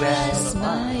behold you as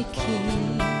my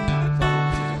King.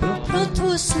 Pro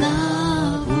tvou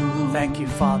slávu thank you,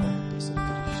 Father.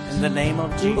 In the name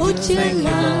of Jesus, thank you,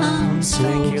 udělám Lord.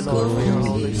 Thank you, Lord, for your cokoliv.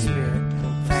 Holy Spirit.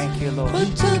 Thank you, Lord. Po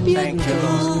tobě Thank you,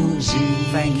 Lord. toužím.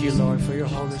 Thank you, Lord, for your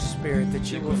Holy Spirit,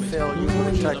 that you will fill, you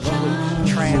will touch, you will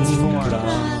transform,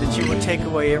 that you will take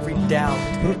away every doubt,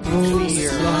 every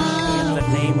fear. In the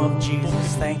name of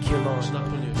Jesus, thank you, Lord.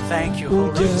 Thank you,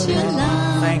 Holy Spirit.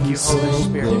 Thank you, Holy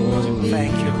Spirit.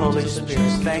 Thank you, Holy Spirit.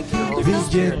 Thank you, Holy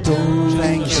Spirit.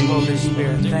 Thank you, Holy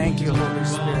Spirit. Thank you, Holy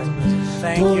Spirit.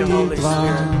 Thank you, Holy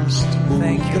Spirit.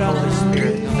 Thank you, Holy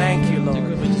Spirit. Thank you,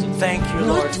 Lord. Thank you,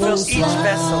 Lord. Fill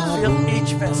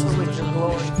each vessel with your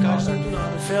glory, Father.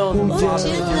 Fill them, Father,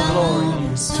 with your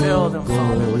glory. Fill them,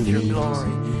 Father, with your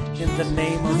glory. In the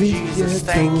name of Jesus,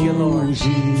 thank you, Lord.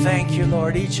 Thank you,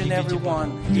 Lord. Each and every one.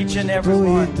 Each and every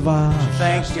one.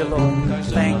 Thank you, Lord.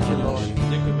 Thank you, Lord.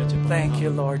 Thank you,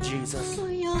 Lord Jesus. for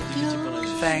your glory.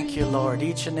 Thank you, Lord.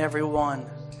 Each and every one.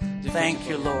 Thank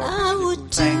you, Lord. I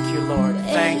would Thank you, Lord.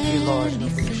 Thank you, Lord.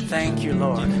 anything Thank you,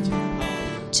 Lord.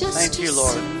 just Thank to you,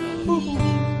 Lord. see you,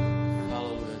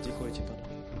 Haleluja, děkuji ti,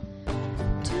 Pane.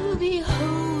 to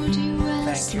behold you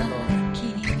as Thank you, my Lord.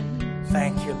 King.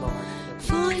 Thank you, Lord.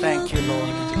 For Thank your you, Lord.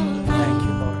 Thank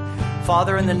you, Lord.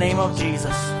 Father, in the name of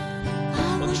Jesus,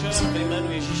 Otče, ve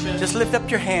jménu Ježíše, just lift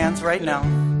up your hands right now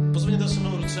pozvedněte se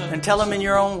mnou ruce and tell him in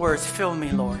your own words, fill me,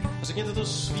 Lord. a řekněte to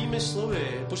svými slovy.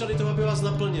 Požádejte, aby vás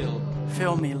naplnil.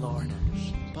 Fill me, Lord.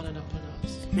 Pane, naplň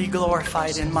nás. Be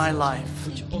glorified in my life.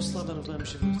 Buď oslaven v mém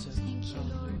životě.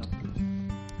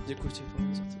 Děkuji ti,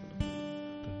 Pane, za to.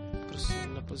 Prosím,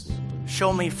 naplň mě.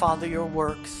 Show me, Father, your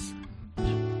works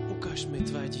Ukaž mi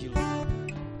tvé dílo.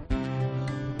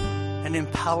 and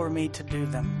empower me to do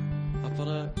them. A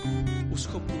Pane,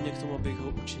 uschopni mě k tomu, abych ho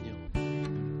učinil.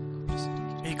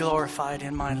 Be glorified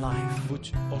in my life.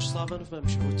 Buď oslaven v mém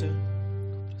životě.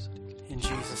 In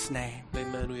Jesus' name. Ve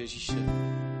jménu Ježíše.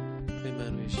 Ve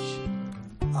jménu Ježíše.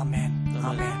 Amen. Amen.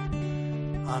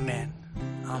 Amen. Amen.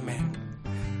 Amen.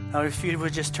 Now, if you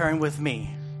would just turn with me.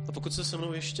 A pokud se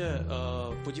mnou ještě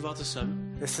podíváte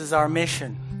sem, This is our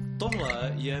mission,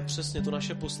 tohle je přesně to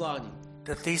naše poslání.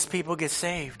 that these people get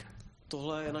saved.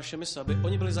 Tohle je naše mise, aby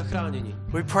oni byli zachráněni.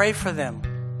 We pray for them.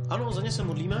 Ano, za ně se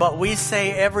modlíme, But we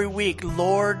say every week,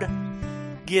 Lord,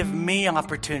 give me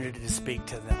opportunity to speak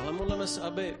to them. ale modlíme se,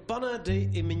 aby, Pane, dej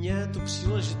i mně tu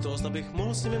příležitost, abych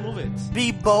mohl s nimi mluvit.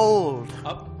 Be bold.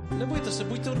 A nebojte se,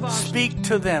 buďte odvážní. Speak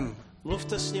to them.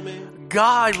 Mluvte s nimi.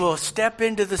 God will step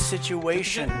into the Že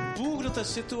situation Bůh do té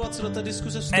situace, do té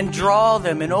diskuze and vstoupí draw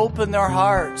them and open their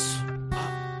hearts.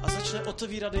 a začne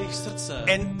otevírat jejich srdce.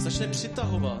 And Začne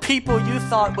přitahovat. People you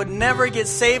thought would never get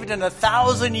saved in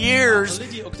 1,000 years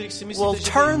Lidi, o kterých si will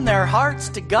myslíte, turn their hearts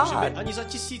to že by God. ani za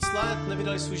 1000 let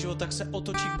nevydali svůj život, tak se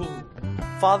otočí k Bohu.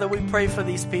 Father, we pray for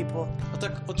these people. A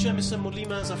tak, Otče, my se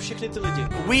modlíme za všechny ty lidi.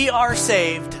 We are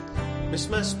saved. My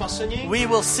jsme spaseni We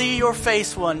will see your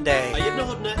face one a day.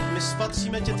 jednoho dne my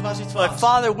spatříme tě tváří But tvář.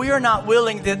 Father, we are not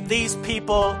willing that these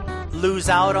people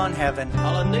lose out on heaven,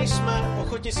 Ale nejsme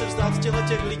ochotni se vzdát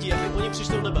těch lidí, aby oni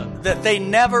přišli do nebe. that they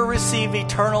never receive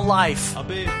eternal life.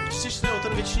 Aby přišli o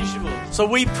ten věčný život.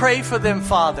 So we pray for them,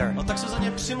 Father. A tak se za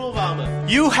ně přimlouváme.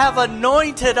 You have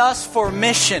anointed us for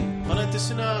mission. Pane, ty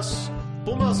jsi nás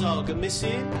pomazal k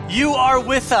misi You are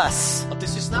with us. a ty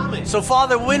jsi s námi. So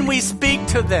Father, when we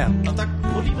speak to them, A tak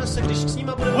modlíme se, když s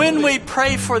nima budeme when we modlit,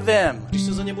 pray for them, když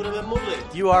se za ně budeme modlit,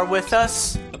 you are with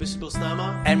us aby jsi byl s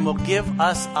náma and will give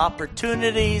us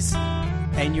opportunities,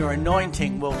 and your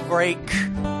anointing will break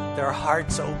their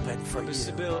hearts open for aby jsi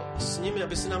you. byl s nimi,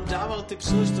 aby si nám dával ty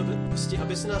příležitosti,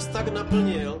 aby si nás tak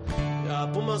naplnil a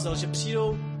pomazal, že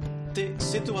přijdou ty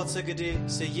situace, kdy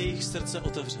se jejich srdce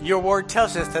otevře. Your word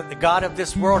tells us that the God of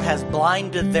this world has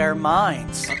blinded their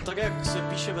minds. A tak, jak se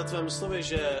píše ve tvém slově,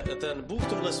 že ten Bůh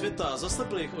tohle světa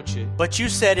zaslepil jejich oči, But you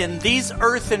said in these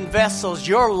earthen vessels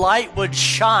your light would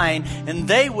shine and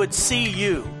they would see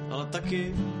you. ale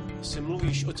taky si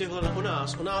mluvíš o těchhle, o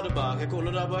nás, o nádobách, jako o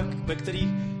nádobách, ve kterých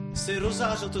si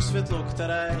rozzářil to světlo,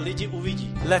 které lidi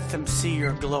uvidí. Let them see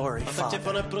your glory, A tak tě, Father,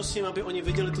 Pane, prosím, aby oni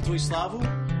viděli tu tvoji slávu,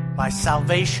 by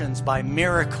salvations, by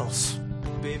miracles,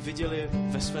 aby viděli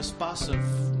ve své spáse,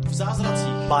 v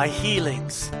zázracích, by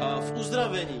healings, a v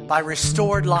uzdravení, by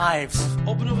restored lives. v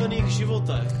obnovených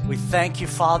životech. We thank you,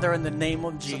 Father, in the name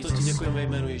of Za to ti Jesus. děkujeme ve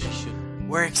jménu Ježíše.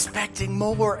 We're expecting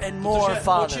more and more, Protože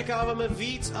Father, očekáváme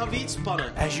víc a víc,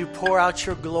 Pane. as you pour out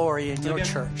your glory in your Tak jak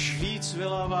church. víc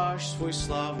vyláváš svůj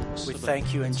slávu z We tebe.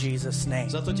 thank you in Jesus' name.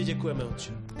 Za to ti děkujeme,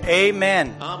 Otče.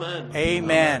 Amen. Amen.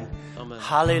 Amen. Amen.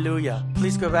 Hallelujah.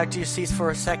 Please go back to your seats for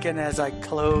a second as I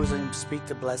close and speak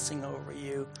the blessing over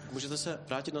you. Můžete se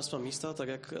vrátit na svá místa, tak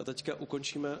jak teďka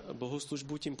ukončíme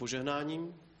bohoslužbu tím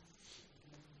požehnáním.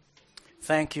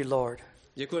 Thank you, Lord.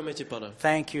 Děkujeme ti, Pane.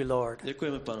 Thank you, Lord.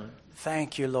 Děkujeme, Pane.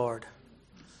 Thank you, Lord.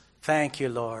 Thank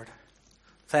you, Lord.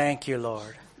 Thank you,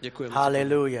 Lord. Děkujeme.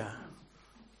 Hallelujah.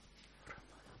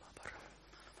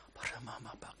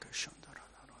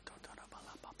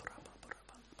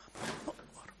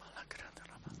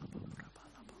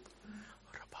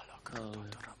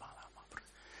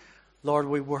 Lord,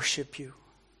 we worship you.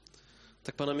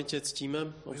 Tak, Pane, my tě ctíme,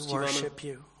 We uctíváme. worship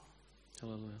you.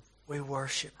 Haleluja. We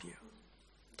worship you.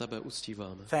 Tebe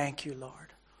uctíváme. Thank you, Lord.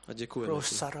 A děkujeme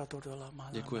ti.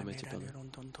 Děkujeme ti, Pane.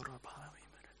 Haleluja.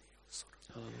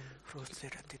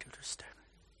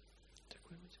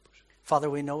 Děkujeme ti, Bože. Father,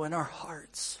 we know in our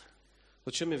hearts,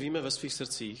 O čem my víme ve svých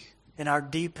srdcích, in our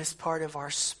deepest part of our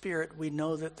spirit, we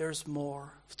know that there's more.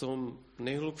 v tom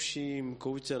nejhlubším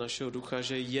koutě našeho ducha,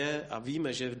 že je a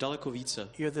víme, že je daleko více.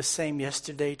 You're the same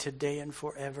yesterday, today, and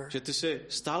forever. Že ty jsi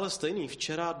stále stejný,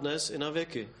 včera, dnes i na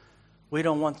věky. We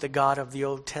don't want the God of the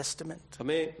Old Testament. A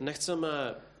my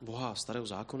nechceme Boha starého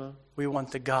zákona, We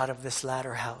want the God of this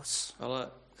latter house.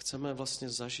 ale chceme vlastně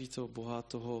zažít toho Boha,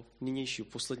 toho nynějšího,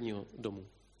 posledního domu.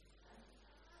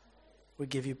 We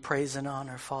give you praise and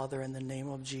honor, Father, in the name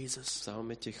of Jesus.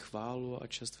 Vzáváme ti chválu a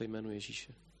čest ve jménu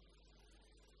Ježíše.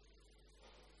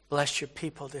 Bless your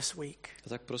people this week. A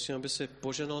tak prosím, aby si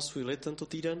poženal svůj lid tento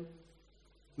týden,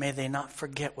 May they not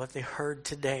forget what they heard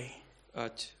today,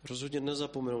 ať rozhodně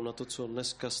nezapomenou na to, co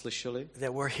dneska slyšeli,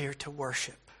 that we're here to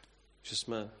worship. že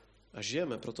jsme a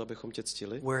žijeme proto, abychom tě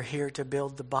ctili, We're here to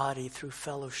build the body through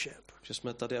fellowship. že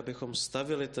jsme tady, abychom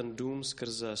stavili ten dům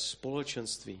skrze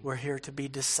společenství, We're here to be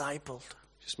discipled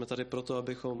že jsme tady proto,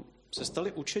 abychom se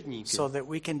stali učedníky, so that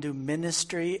we can do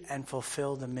ministry and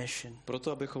fulfill the mission.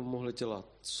 proto, abychom mohli dělat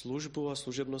službu a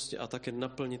služebnosti a také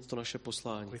naplnit to naše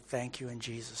poslání. We thank you in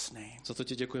Jesus' name. Za to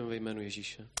ti děkujeme ve jménu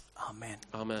Ježíše. Amen.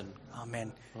 Amen.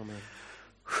 Amen. Amen.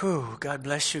 God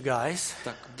bless you guys.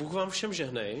 Tak Bůh vám všem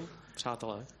žehnej,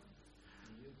 přátelé.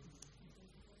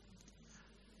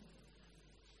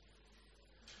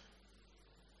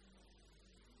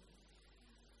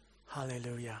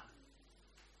 Hallelujah.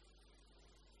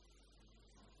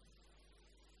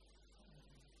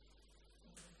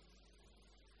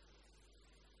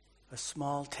 A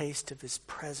small taste of his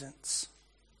presence.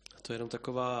 A to je jenom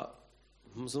taková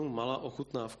malá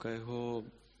ochutnávka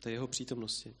té jeho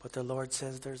přítomnosti. But the Lord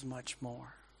says there's much more.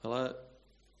 Ale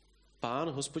Pán,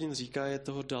 Hospodin říká, je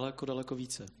toho daleko, daleko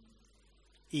více.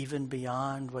 Even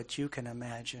beyond what you can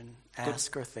imagine,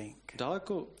 ask or think.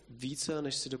 Daleko více,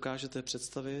 než si dokážete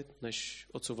představit, než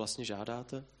o co vlastně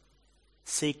žádáte.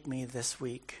 Seek me this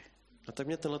week. A tak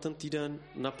mě tenhle ten týden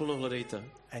naplno hledejte.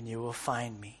 And you will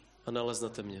find me. A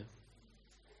naleznete mě.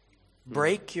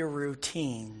 Break your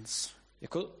routines.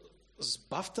 Jako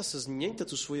zbavte se, změňte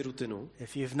tu svoji rutinu.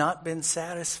 If you've not been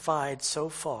satisfied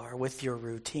so far with your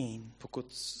routine,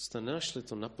 Pokud jste nenašli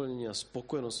to naplnění a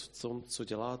spokojenost v tom, co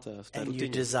děláte, v té and you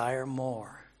rutině, desire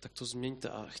more, tak to změňte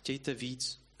a chtějte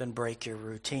víc. then break your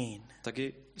routine Tak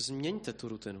i změňte tu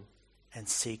rutinu. and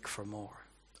seek for more.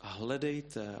 A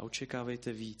hledejte a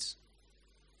očekávejte víc.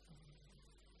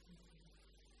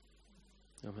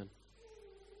 Amen.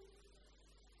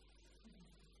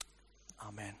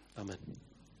 Amen. Amen.